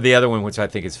 Or the other one, which I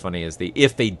think is funny, is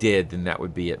if they did, then that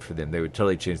would be it for them. They would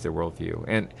totally change their worldview.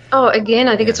 And again,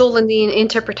 I think it's all in the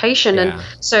interpretation. Yeah. And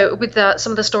so with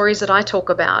some of the stories that I talk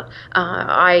about,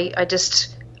 I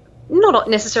just, not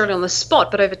necessarily on the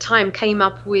spot, but over time came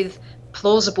up with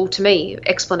plausible to me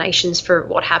explanations for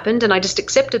what happened, and I just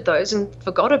accepted those and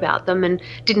forgot about them and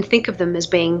didn't think of them as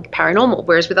being paranormal.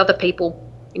 Whereas with other people,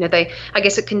 I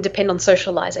guess it can depend on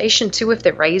socialization too, if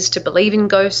they're raised to believe in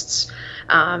ghosts,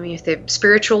 if they're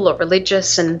spiritual or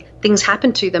religious and things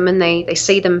happen to them and they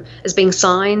see them as being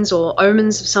signs or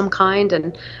omens of some kind,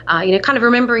 and, kind of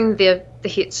remembering the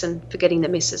hits and forgetting the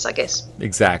misses, I guess.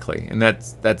 Exactly. And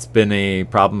that's been a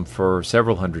problem for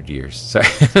several hundred years. So,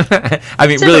 I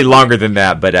mean, really longer than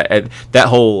that, but that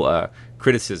whole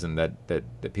criticism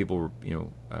that people,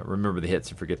 remember the hits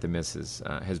and forget the misses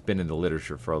has been in the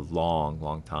literature for a long,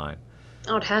 long time.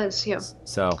 Oh, it has, yeah.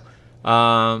 So,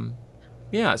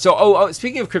 yeah. So,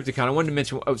 speaking of CryptidCon, I wanted to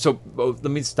mention. Let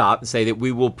me stop and say that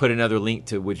we will put another link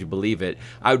to Would You Believe It.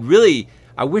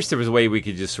 I wish there was a way we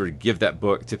could just sort of give that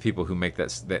book to people who make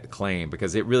that claim,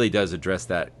 because it really does address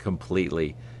that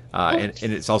completely. And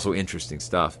it's also interesting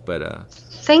stuff. But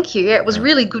thank you. Yeah, it was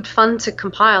really good fun to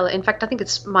compile. In fact, I think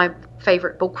it's my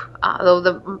favorite book.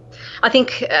 I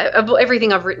think of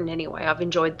everything I've written anyway, I've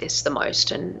enjoyed this the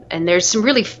most. And there's some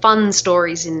really fun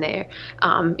stories in there.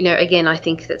 Again, I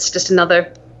think that's just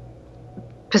another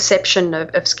perception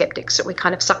of skeptics, that we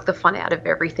kind of suck the fun out of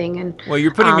everything. And well,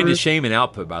 you're putting me to shame in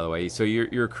output, by the way. So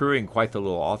you're accruing quite the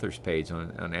little authors page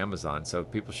on Amazon. So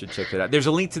people should check that out. There's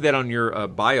a link to that on your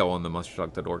bio on the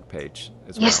monstertalk.org page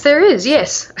as well. Yes, there is.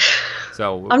 Yes.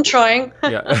 So I'm trying.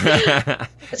 Yeah.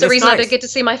 It's a reason nice. I don't get to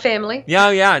see my family.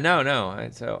 Yeah. No.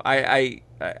 So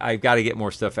I've got to get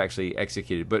more stuff actually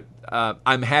executed. But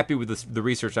I'm happy with the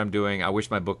research I'm doing. I wish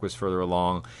my book was further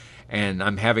along. And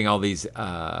I'm having all these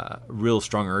real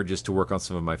strong urges to work on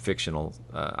some of my fictional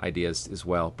ideas as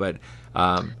well. But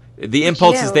the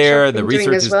impulse is there. The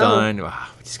research is done. We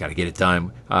just got to get it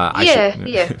done.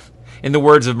 Yeah. In the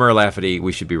words of Mur Lafferty,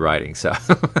 we should be writing. So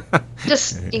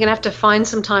just you're going to have to find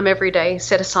some time every day,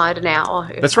 set aside an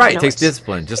hour. That's right. It takes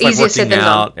discipline, just like working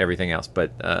out, everything else.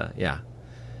 But yeah.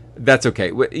 That's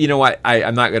okay. You know what?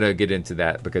 I'm not going to get into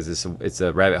that because it's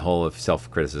a rabbit hole of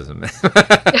self-criticism.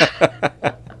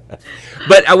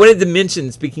 But I wanted to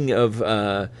mention, speaking of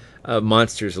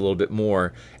monsters a little bit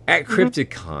more, at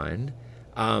CryptidCon,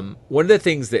 one of the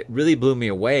things that really blew me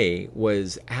away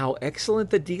was how excellent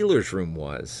the dealer's room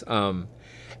was.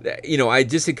 I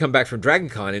just had come back from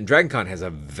DragonCon, and DragonCon has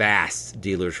a vast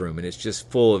dealer's room, and it's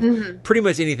just full of pretty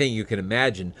much anything you can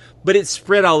imagine, but it's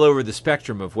spread all over the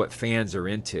spectrum of what fans are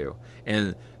into.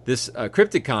 And this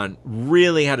CryptidCon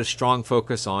really had a strong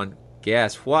focus on,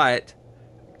 guess what?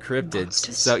 Cryptids.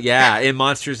 Monsters. So yeah, and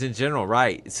monsters in general,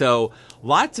 right? So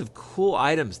lots of cool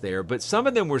items there, but some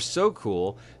of them were so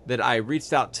cool that I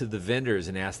reached out to the vendors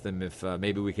and asked them if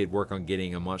maybe we could work on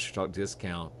getting a Monster Talk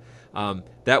discount.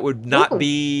 That would not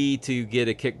be to get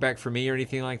a kickback for me or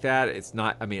anything like that. It's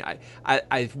not. I mean,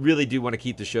 I really do want to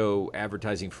keep the show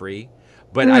advertising free,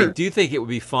 but I do think it would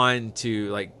be fun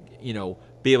to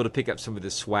be able to pick up some of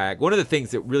this swag. One of the things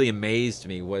that really amazed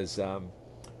me was.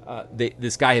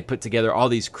 This guy had put together all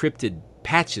these cryptid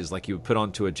patches like you would put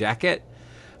onto a jacket.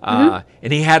 And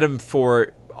he had them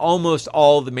for almost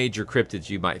all the major cryptids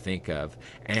you might think of.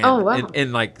 And,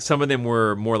 and like some of them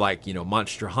were more like,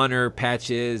 Monster Hunter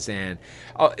patches, and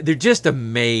they're just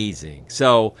amazing.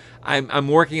 So I'm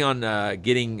working on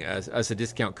getting us a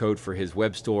discount code for his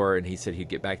web store, and he said he'd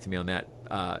get back to me on that.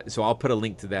 So I'll put a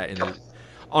link to that in the...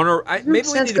 maybe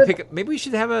we need to pick up. Maybe we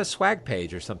should have a swag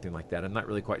page or something like that. I'm not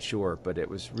really quite sure, but it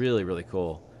was really, really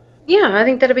cool. Yeah, I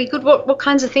think that'd be good. What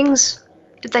kinds of things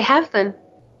did they have then?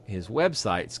 His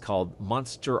website's called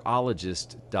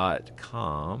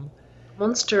monsterologist.com.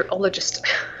 Monsterologist.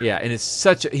 Yeah, and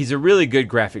he's a really good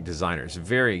graphic designer. It's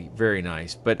very, very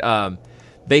nice. But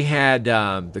they had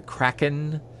the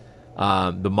Kraken,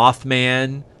 the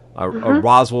Mothman, a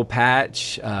Roswell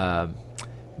patch.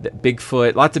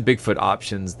 Bigfoot, lots of Bigfoot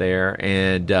options there,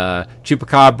 and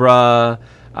Chupacabra.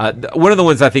 One of the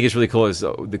ones I think is really cool is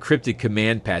the Cryptid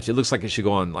Command patch. It looks like it should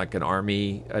go on like an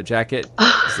army jacket.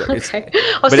 Okay,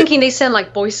 I was thinking they sound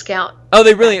like Boy Scout. Oh,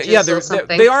 they really, yeah,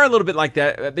 they are a little bit like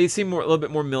that. They seem a little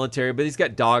bit more military, but he's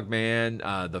got Dogman,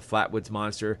 the Flatwoods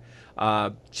Monster.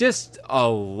 Just a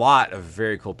lot of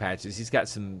very cool patches. He's got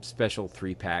some special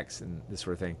 3-packs and this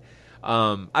sort of thing.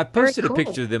 I posted a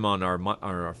picture of them on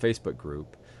our Facebook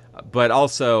group. But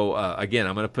also, again,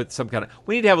 I'm going to put some kind of...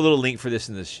 We need to have a little link for this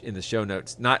in the show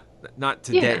notes. Not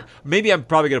today. Yeah. Maybe I'm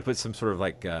probably going to put some sort of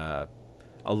like a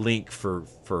link for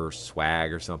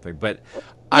swag or something. But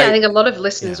I think a lot of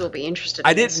listeners will be interested in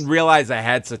I didn't realize I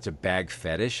had such a bag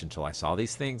fetish until I saw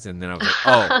these things. And then I was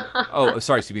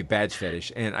like, excuse me, badge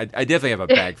fetish. And I definitely have a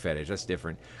bag fetish. That's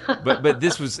different. But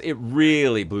this it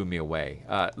really blew me away.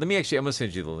 I'm going to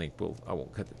send you the link. I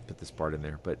won't put this part in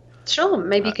there, but... Sure,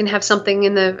 maybe you can have something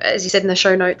as you said, in the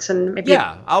show notes, and maybe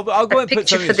I'll go ahead and put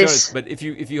something in the show notes. But if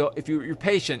you're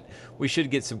patient, we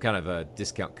should get some kind of a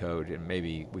discount code, and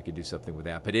maybe we could do something with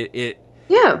that. But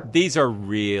these are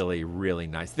really, really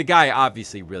nice. The guy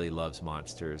obviously really loves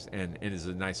monsters and is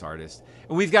a nice artist,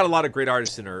 and we've got a lot of great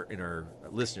artists in our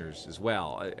listeners as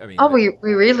well. I mean, we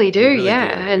really do,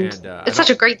 and it's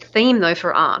such a great theme though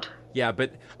for art. Yeah,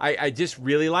 but I just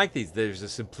really like these. There's a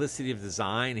simplicity of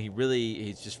design.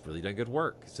 He's just really done good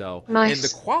work. So nice. And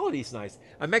the quality's nice.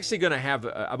 I'm actually going to have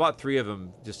I bought 3 of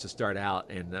them just to start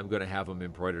out, and I'm going to have them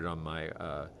embroidered on my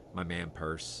man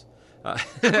purse.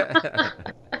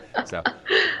 So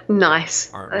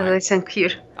nice. They sound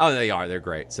cute. Oh, they are. They're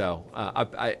great. So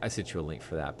I sent you a link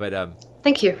for that. But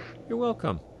thank you. You're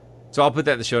welcome. So I'll put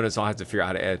that in the show notes. I'll have to figure out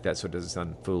how to edit that so it doesn't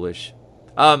sound foolish.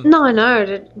 No,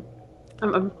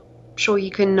 I'm sure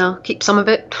you can keep some of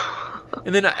it.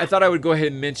 And then I thought I would go ahead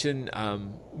and mention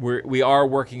we are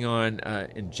working on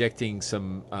injecting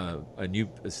some a new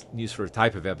sort of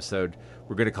type of episode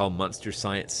we're going to call Monster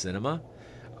Science Cinema,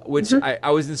 which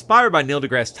I was inspired by Neil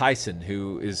deGrasse Tyson,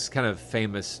 who is kind of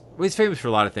famous. Well, he's famous for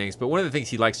a lot of things, but one of the things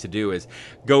he likes to do is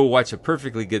go watch a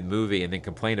perfectly good movie and then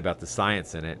complain about the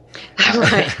science in it.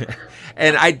 Right.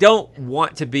 And I don't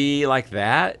want to be like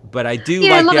that, but I do like the idea.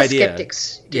 Yeah, a lot of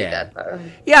skeptics do that, though.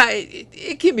 Yeah,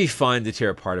 it can be fun to tear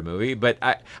apart a movie, but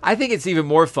I think it's even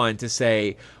more fun to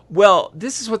say, well,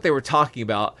 this is what they were talking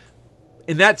about,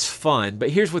 and that's fun, but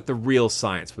here's what the real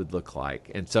science would look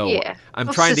like. And so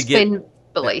I'm trying to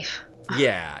get belief.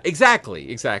 Yeah,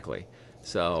 exactly.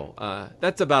 So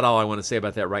that's about all I want to say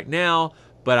about that right now.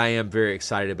 But I am very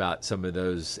excited about some of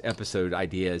those episode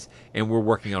ideas, and we're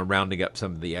working on rounding up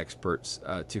some of the experts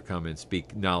to come and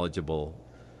speak knowledgeable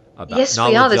about. Yes,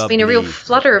 we are. There's been a real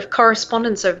flutter of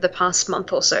correspondence over the past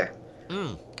month or so.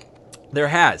 There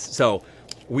has. So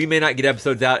we may not get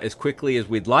episodes out as quickly as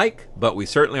we'd like, but we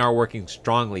certainly are working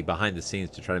strongly behind the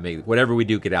scenes to try to make whatever we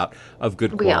do get out of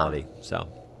good quality. So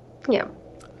yeah.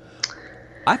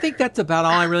 I think that's about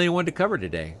all I really wanted to cover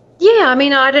today. Yeah, I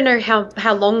mean, I don't know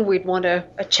how long we'd want a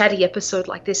chatty episode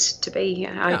like this to be.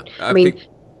 I mean,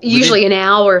 usually an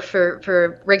hour for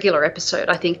a regular episode.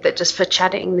 I think that just for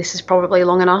chatting, this is probably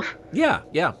long enough. Yeah.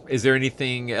 Is there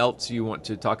anything else you want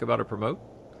to talk about or promote?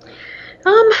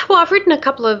 Well, I've written a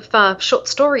couple of short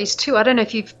stories too. I don't know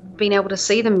if you've been able to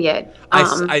see them yet.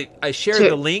 I shared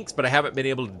the links, but I haven't been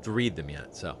able to read them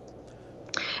yet. So.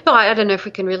 No, I don't know if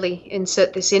we can really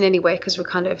insert this in anyway because we're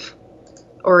kind of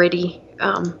already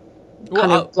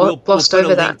we'll glossed put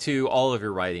over a that. link to all of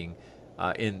your writing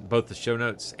in both the show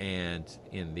notes and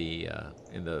in the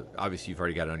obviously you've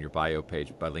already got it on your bio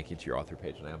page by linking to your author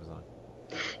page on Amazon.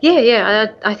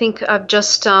 Yeah. I think I've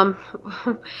just in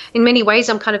many ways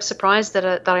I'm kind of surprised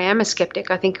that I am a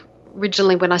skeptic. I think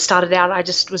originally when I started out, I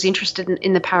just was interested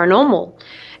in the paranormal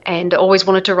and always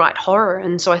wanted to write horror.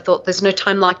 And so I thought there's no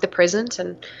time like the present.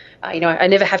 And, I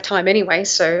never have time anyway.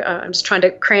 So I'm just trying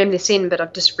to cram this in. But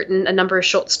I've just written a number of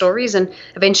short stories. And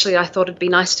eventually I thought it'd be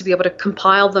nice to be able to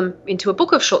compile them into a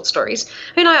book of short stories.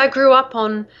 I grew up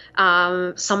on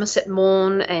Somerset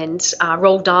Maugham and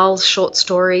Roald Dahl's short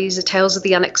stories, Tales of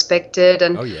the Unexpected.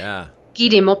 And Guy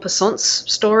de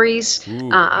Maupassant's stories.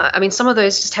 I mean, some of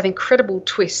those just have incredible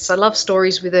twists. I love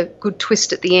stories with a good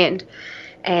twist at the end.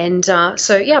 And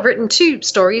I've written two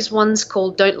stories. One's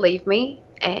called Don't Leave Me,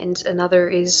 and another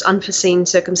is Unforeseen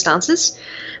Circumstances.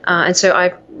 And so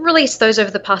I've released those over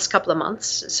the past couple of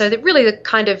months. So they're really the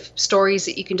kind of stories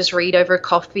that you can just read over a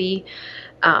coffee.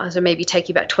 So maybe take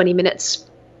you about 20 minutes,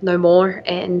 no more.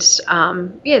 And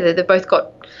they've both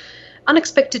got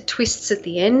unexpected twists at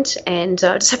the end, and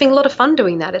just having a lot of fun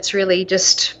doing that. It's really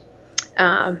just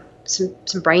some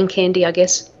brain candy, I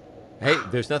guess. Hey,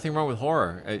 there's nothing wrong with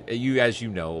horror. As you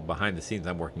know, behind the scenes,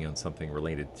 I'm working on something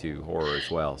related to horror as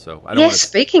well. So I don't.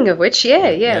 Speaking of which,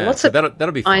 lots of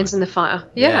that'll be fun. irons in the fire.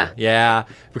 Yeah,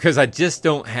 because I just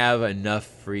don't have enough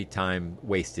free time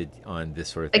wasted on this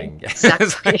sort of thing.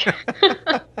 Exactly.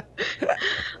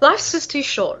 Life's just too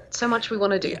short. So much we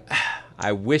want to do.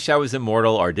 I wish I was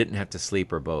immortal or didn't have to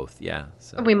sleep or both. Yeah.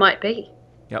 So. We might be.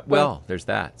 Yeah, well, there's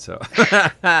that. So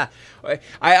I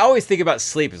always think about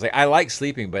sleep. It's like I like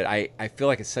sleeping, but I feel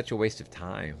like it's such a waste of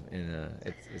time. And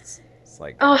it's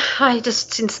like... Oh,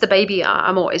 since the baby,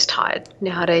 I'm always tired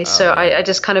nowadays. I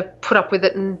just kind of put up with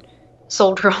it and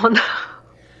soldier on.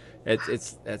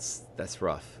 That's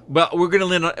rough. Well,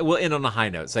 we'll end on a high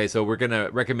note. So we're going to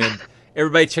recommend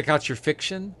everybody check out your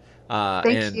fiction.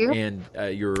 Thank you. And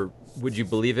your Would You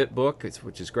Believe It book,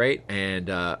 which is great. And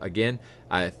again,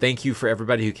 thank you for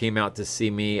everybody who came out to see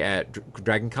me at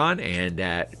DragonCon and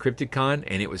at CryptidCon.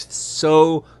 And it was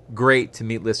so great to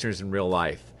meet listeners in real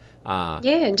life.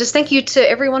 And just thank you to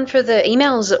everyone for the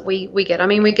emails that we get. I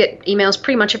mean, we get emails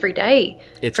pretty much every day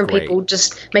from people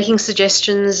just making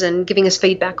suggestions and giving us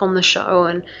feedback on the show.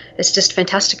 And it's just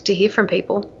fantastic to hear from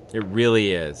people. It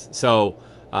really is. So,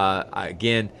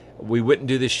 again... We wouldn't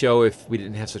do this show if we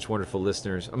didn't have such wonderful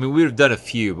listeners. I mean, we would have done a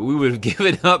few, but we would have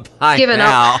given up by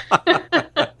now.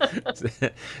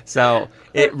 So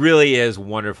it really is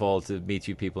wonderful to meet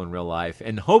you people in real life.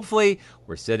 And hopefully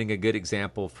we're setting a good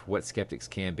example for what skeptics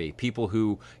can be. People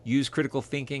who use critical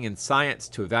thinking and science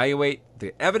to evaluate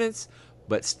the evidence,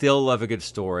 but still love a good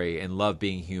story and love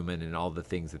being human and all the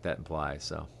things that implies.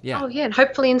 So, yeah. Oh, yeah, and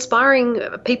hopefully inspiring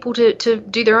people to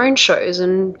do their own shows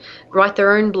and write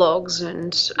their own blogs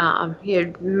and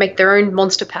make their own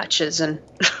monster patches. And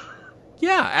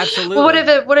Yeah, absolutely.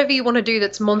 Well, whatever you want to do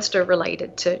that's monster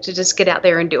related, to just get out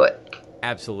there and do it.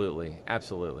 Absolutely.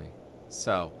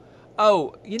 So,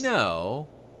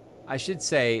 I should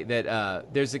say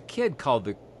that there's a kid called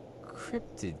the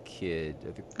Cryptid Kid.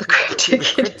 The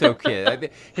Crypto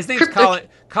Kid. His name's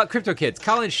Crypto Kid. It's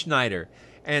Colin Schneider.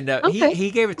 And he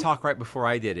gave a talk right before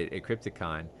I did it at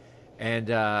CryptidCon.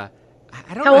 And I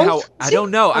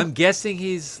don't know. I'm guessing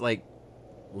he's like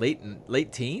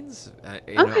late teens.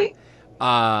 Okay.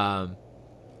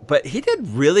 But he did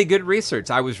really good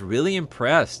research. I was really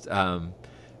impressed.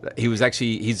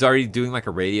 He's already doing like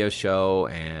a radio show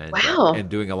and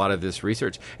doing a lot of this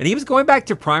research. And he was going back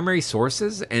to primary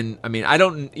sources. And I mean, I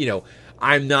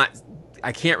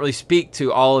can't really speak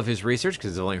to all of his research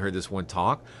because I've only heard this one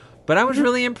talk. But I was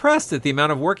really impressed at the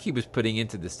amount of work he was putting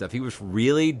into this stuff. He was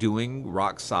really doing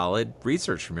rock solid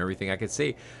research from everything I could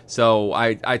see. So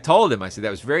I told him, I said that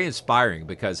was very inspiring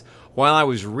because while I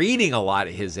was reading a lot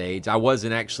at his age, I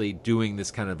wasn't actually doing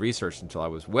this kind of research until I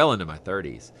was well into my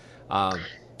 30s.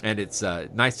 And it's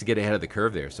nice to get ahead of the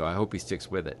curve there. So I hope he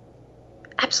sticks with it.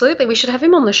 Absolutely. We should have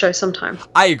him on the show sometime.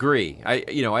 I agree.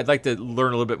 I'd like to learn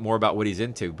a little bit more about what he's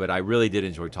into, but I really did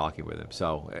enjoy talking with him.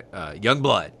 So young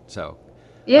blood. So.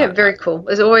 Yeah, very cool.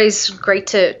 It's always great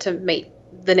to meet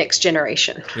the next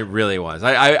generation. It really was.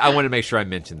 I wanted to make sure I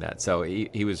mentioned that. So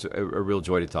he was a real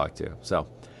joy to talk to. So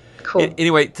cool.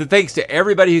 Anyway, so thanks to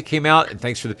everybody who came out, and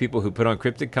thanks for the people who put on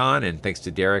CryptidCon, and thanks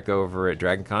to Derek over at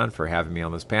DragonCon for having me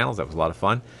on those panels. That was a lot of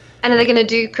fun. And are they going to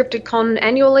do CryptidCon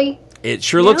annually? It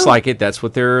sure looks like it. That's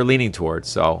what they're leaning towards.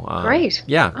 So great.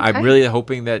 Yeah, okay. I'm really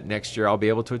hoping that next year I'll be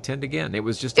able to attend again. It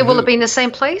was just will it be in the same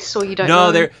place, or you don't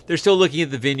know? No, they're still looking at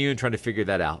the venue and trying to figure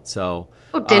that out. So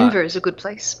Denver is a good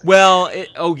place. Well,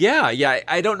 yeah.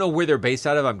 I don't know where they're based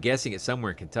out of. I'm guessing it's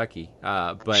somewhere in Kentucky.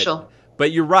 Sure.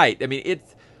 But you're right. I mean,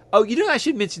 it's. Oh, I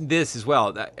should mention this as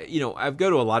well. I go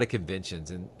to a lot of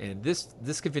conventions, and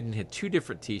this convention had 2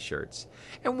 different T-shirts,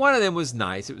 and one of them was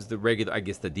nice. It was the regular, I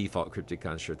guess, the default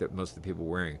CryptidCon shirt that most of the people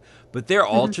were wearing. But their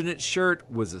alternate shirt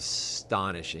was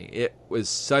astonishing. It was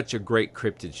such a great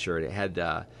cryptid shirt. It had, it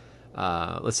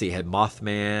had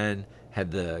Mothman,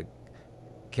 had the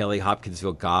Kelly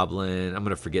Hopkinsville Goblin. I'm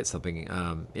going to forget something.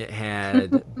 It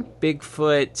had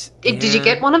Bigfoot. Did you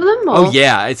get one of them? Or? Oh,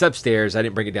 yeah. It's upstairs. I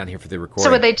didn't bring it down here for the recording.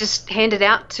 So were they just handed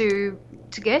out to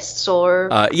guests, or?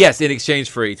 Yes, in exchange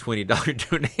for a $20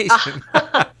 donation.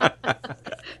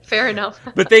 Fair enough.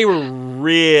 But they were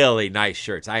really nice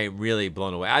shirts. I am really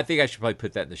blown away. I think I should probably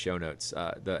put that in the show notes,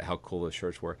 how cool those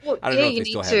shirts were. Well, I don't know if they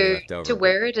still have it left over. To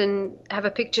wear it and have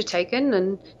a picture taken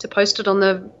and to post it on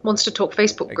the Monster Talk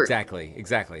Facebook group.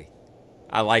 Exactly.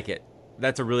 I like it.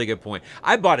 That's a really good point.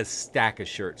 I bought a stack of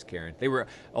shirts, Karen.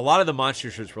 A lot of the monster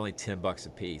shirts were only $10 a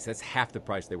piece. That's half the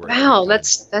price they were. Wow,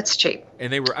 that's cheap.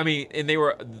 And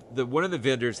one of the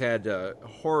vendors had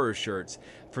horror shirts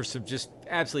for some just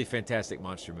absolutely fantastic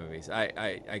monster movies.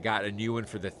 I got a new one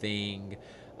for The Thing.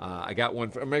 I got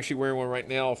one. I'm actually wearing one right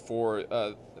now for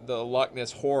the Loch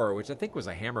Ness Horror, which I think was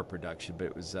a Hammer production, but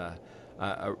it was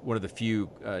one of the few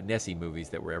Nessie movies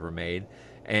that were ever made.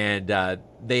 And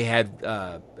they had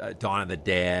Dawn of the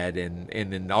Dead and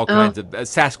then all kinds of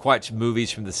Sasquatch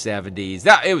movies from the 70s.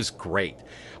 It was great.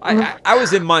 I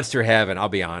was in monster heaven, I'll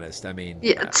be honest. I mean,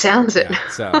 yeah, it sounds it.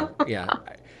 So, yeah.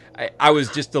 I was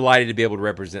just delighted to be able to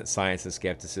represent science and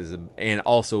skepticism and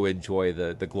also enjoy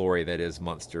the glory that is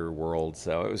Monster World.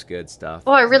 So it was good stuff.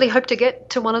 Oh, I really hope to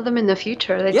get to one of them in the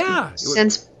future. It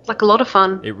sounds like a lot of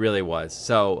fun. It really was.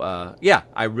 So,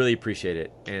 I really appreciate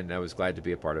it, and I was glad to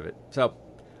be a part of it. So,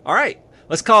 all right,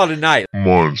 let's call it a night.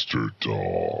 Monster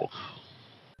Talk.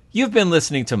 You've been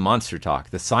listening to Monster Talk,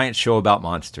 the science show about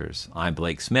monsters. I'm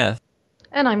Blake Smith.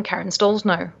 And I'm Karen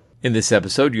Stolzno. In this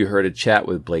episode, you heard a chat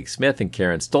with Blake Smith and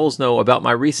Karen Stolzno about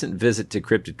my recent visit to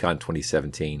CryptidCon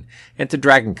 2017 and to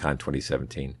DragonCon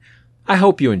 2017. I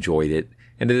hope you enjoyed it,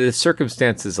 and that if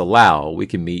circumstances allow, we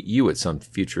can meet you at some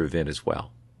future event as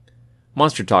well.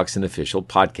 Monster Talk's an official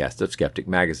podcast of Skeptic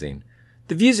Magazine.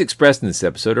 The views expressed in this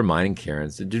episode are mine and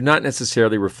Karen's and do not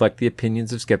necessarily reflect the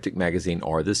opinions of Skeptic Magazine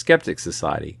or the Skeptic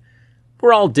Society.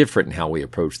 We're all different in how we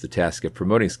approach the task of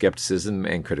promoting skepticism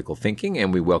and critical thinking,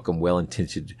 and we welcome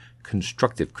well-intentioned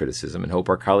constructive criticism and hope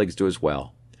our colleagues do as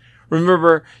well.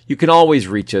 Remember, you can always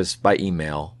reach us by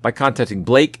email by contacting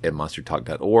Blake at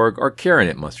monstertalk.org or Karen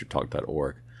at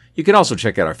monstertalk.org. You can also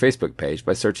check out our Facebook page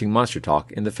by searching Monster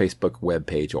Talk in the Facebook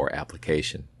webpage or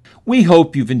application. We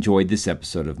hope you've enjoyed this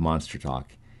episode of Monster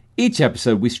Talk. Each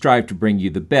episode, we strive to bring you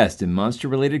the best in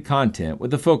monster-related content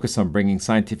with a focus on bringing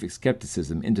scientific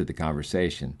skepticism into the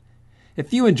conversation.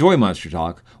 If you enjoy Monster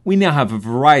Talk, we now have a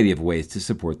variety of ways to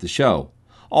support the show.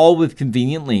 all with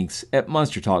convenient links at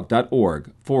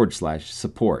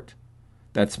monstertalk.org/support.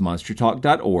 That's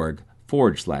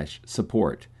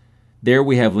monstertalk.org/support. There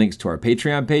we have links to our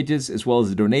Patreon pages as well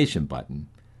as a donation button.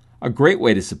 A great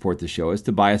way to support the show is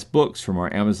to buy us books from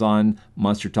our Amazon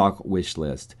Monster Talk wish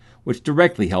list, which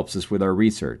directly helps us with our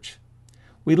research.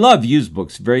 We love used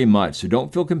books very much, so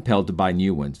don't feel compelled to buy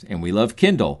new ones, and we love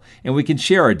Kindle, and we can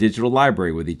share our digital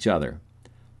library with each other.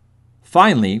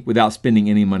 Finally, without spending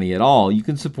any money at all, you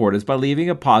can support us by leaving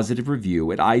a positive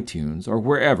review at iTunes or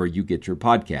wherever you get your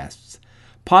podcasts.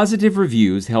 Positive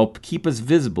reviews help keep us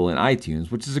visible in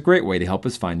iTunes, which is a great way to help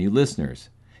us find new listeners.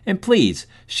 And please,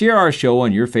 share our show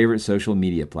on your favorite social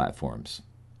media platforms.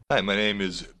 Hi, my name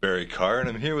is Barry Carr, and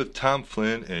I'm here with Tom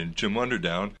Flynn and Jim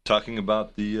Underdown talking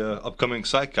about the upcoming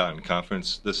CryptidCon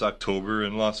conference this October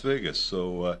in Las Vegas.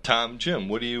 So, Tom, Jim,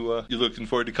 what are you looking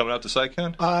forward to coming out to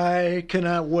CryptidCon? I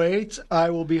cannot wait. I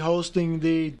will be hosting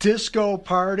the disco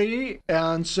party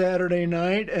on Saturday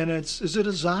night, and is it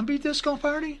a zombie disco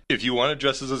party? If you want to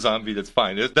dress as a zombie, that's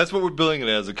fine. That's what we're billing it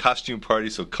as, a costume party,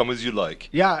 so come as you like.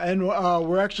 Yeah, and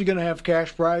we're actually going to have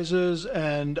cash prizes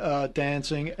and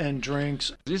dancing and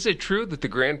drinks. Is it true that the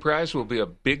grand prize will be a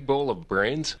big bowl of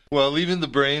brains? Well, leaving the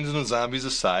brains and the zombies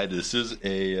aside, this is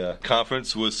a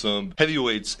conference with some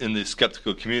heavyweights in the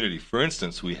skeptical community. For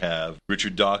instance, we have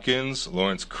Richard Dawkins,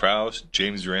 Lawrence Krauss,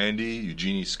 James Randi,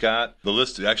 Eugenie Scott. The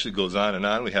list actually goes on and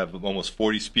on. We have almost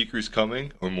 40 speakers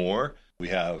coming or more. We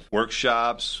have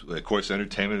workshops, of course,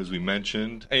 entertainment, as we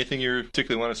mentioned. Anything you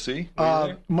particularly want to see?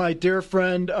 My dear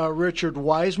friend Richard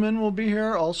Wiseman will be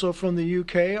here, also from the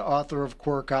UK, author of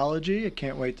Quirkology. I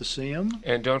can't wait to see him.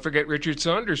 And don't forget Richard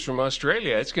Saunders from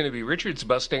Australia. It's going to be Richards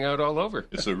busting out all over.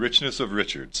 It's the richness of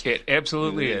Richards. It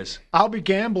absolutely is. I'll be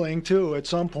gambling, too, at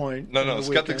some point. No,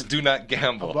 skeptics do not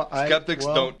gamble. Skeptics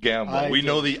don't gamble. We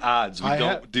know the odds. We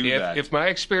don't do that. If my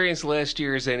experience last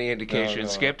year is any indication,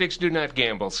 skeptics do not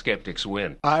gamble. Skeptics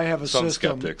win. I have a Some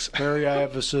system, skeptics. Barry, I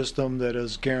have a system that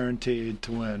is guaranteed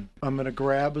to win. I'm going to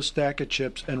grab a stack of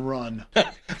chips and run.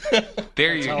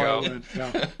 There you go.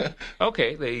 Yeah.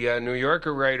 Okay, the New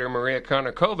Yorker writer Maria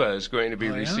Konnikova is going to be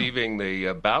receiving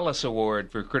the Ballas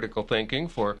Award for Critical Thinking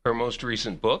for her most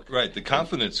recent book. Right, The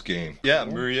Confidence Game. Yeah,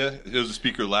 Maria was a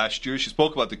speaker last year. She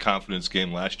spoke about the confidence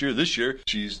game last year. This year,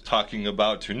 she's talking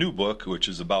about her new book, which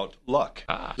is about luck.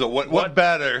 So what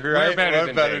better, right? What better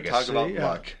than to Vegas? talk about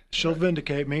luck? She'll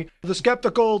vindicate me. The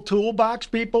Skeptical Toolbox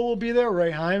people will be there.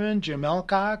 Ray Hyman, Jim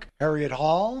Elcock, Harriet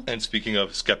Hall. And speaking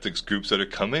of skeptics groups that are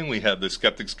coming, we have the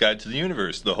Skeptics Guide to the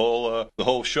Universe. The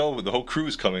whole show, the whole crew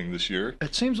is coming this year.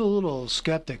 It seems a little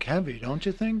skeptic heavy, don't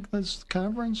you think, this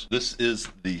conference? This is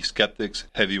the Skeptics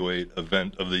Heavyweight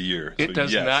event of the year. It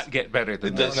does not get better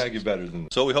than this. It does not get better than this.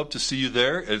 So we hope to see you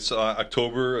there. It's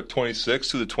October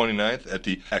 26th to the 29th at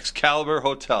the Excalibur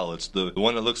Hotel. It's the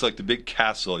one that looks like the big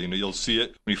castle. You know, you'll see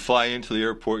it when you fly into the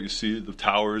airport. You see the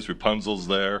towers, Rapunzel's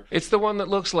there. It's the one that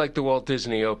looks like the Walt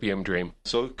Disney Opium Dream.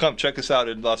 So come check us out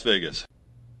in Las Vegas.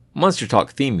 Monster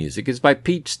Talk theme music is by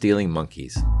Peach Stealing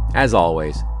Monkeys. As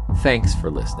always, thanks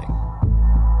for listening.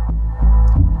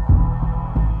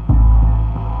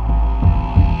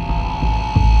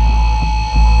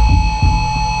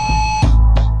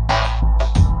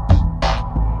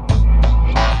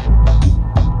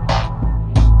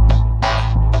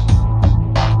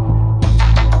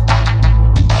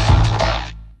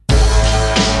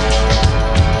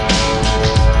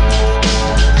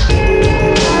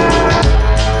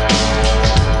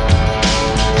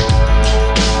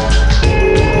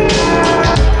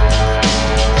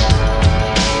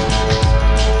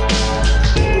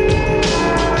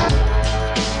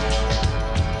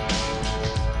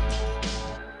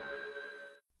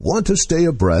 Want to stay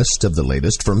abreast of the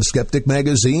latest from Skeptic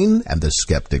Magazine and the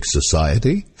Skeptic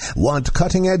Society? Want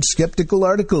cutting-edge skeptical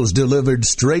articles delivered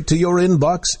straight to your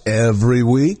inbox every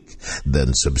week?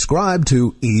 Then subscribe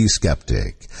to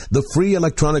eSkeptic, the free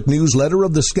electronic newsletter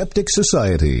of the Skeptic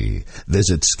Society.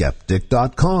 Visit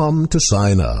skeptic.com to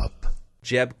sign up.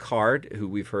 Jeb Card, who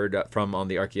we've heard from on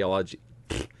the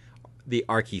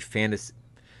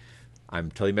I'm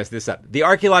totally messing this up. The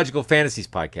Archaeological Fantasies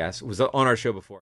podcast was on our show before.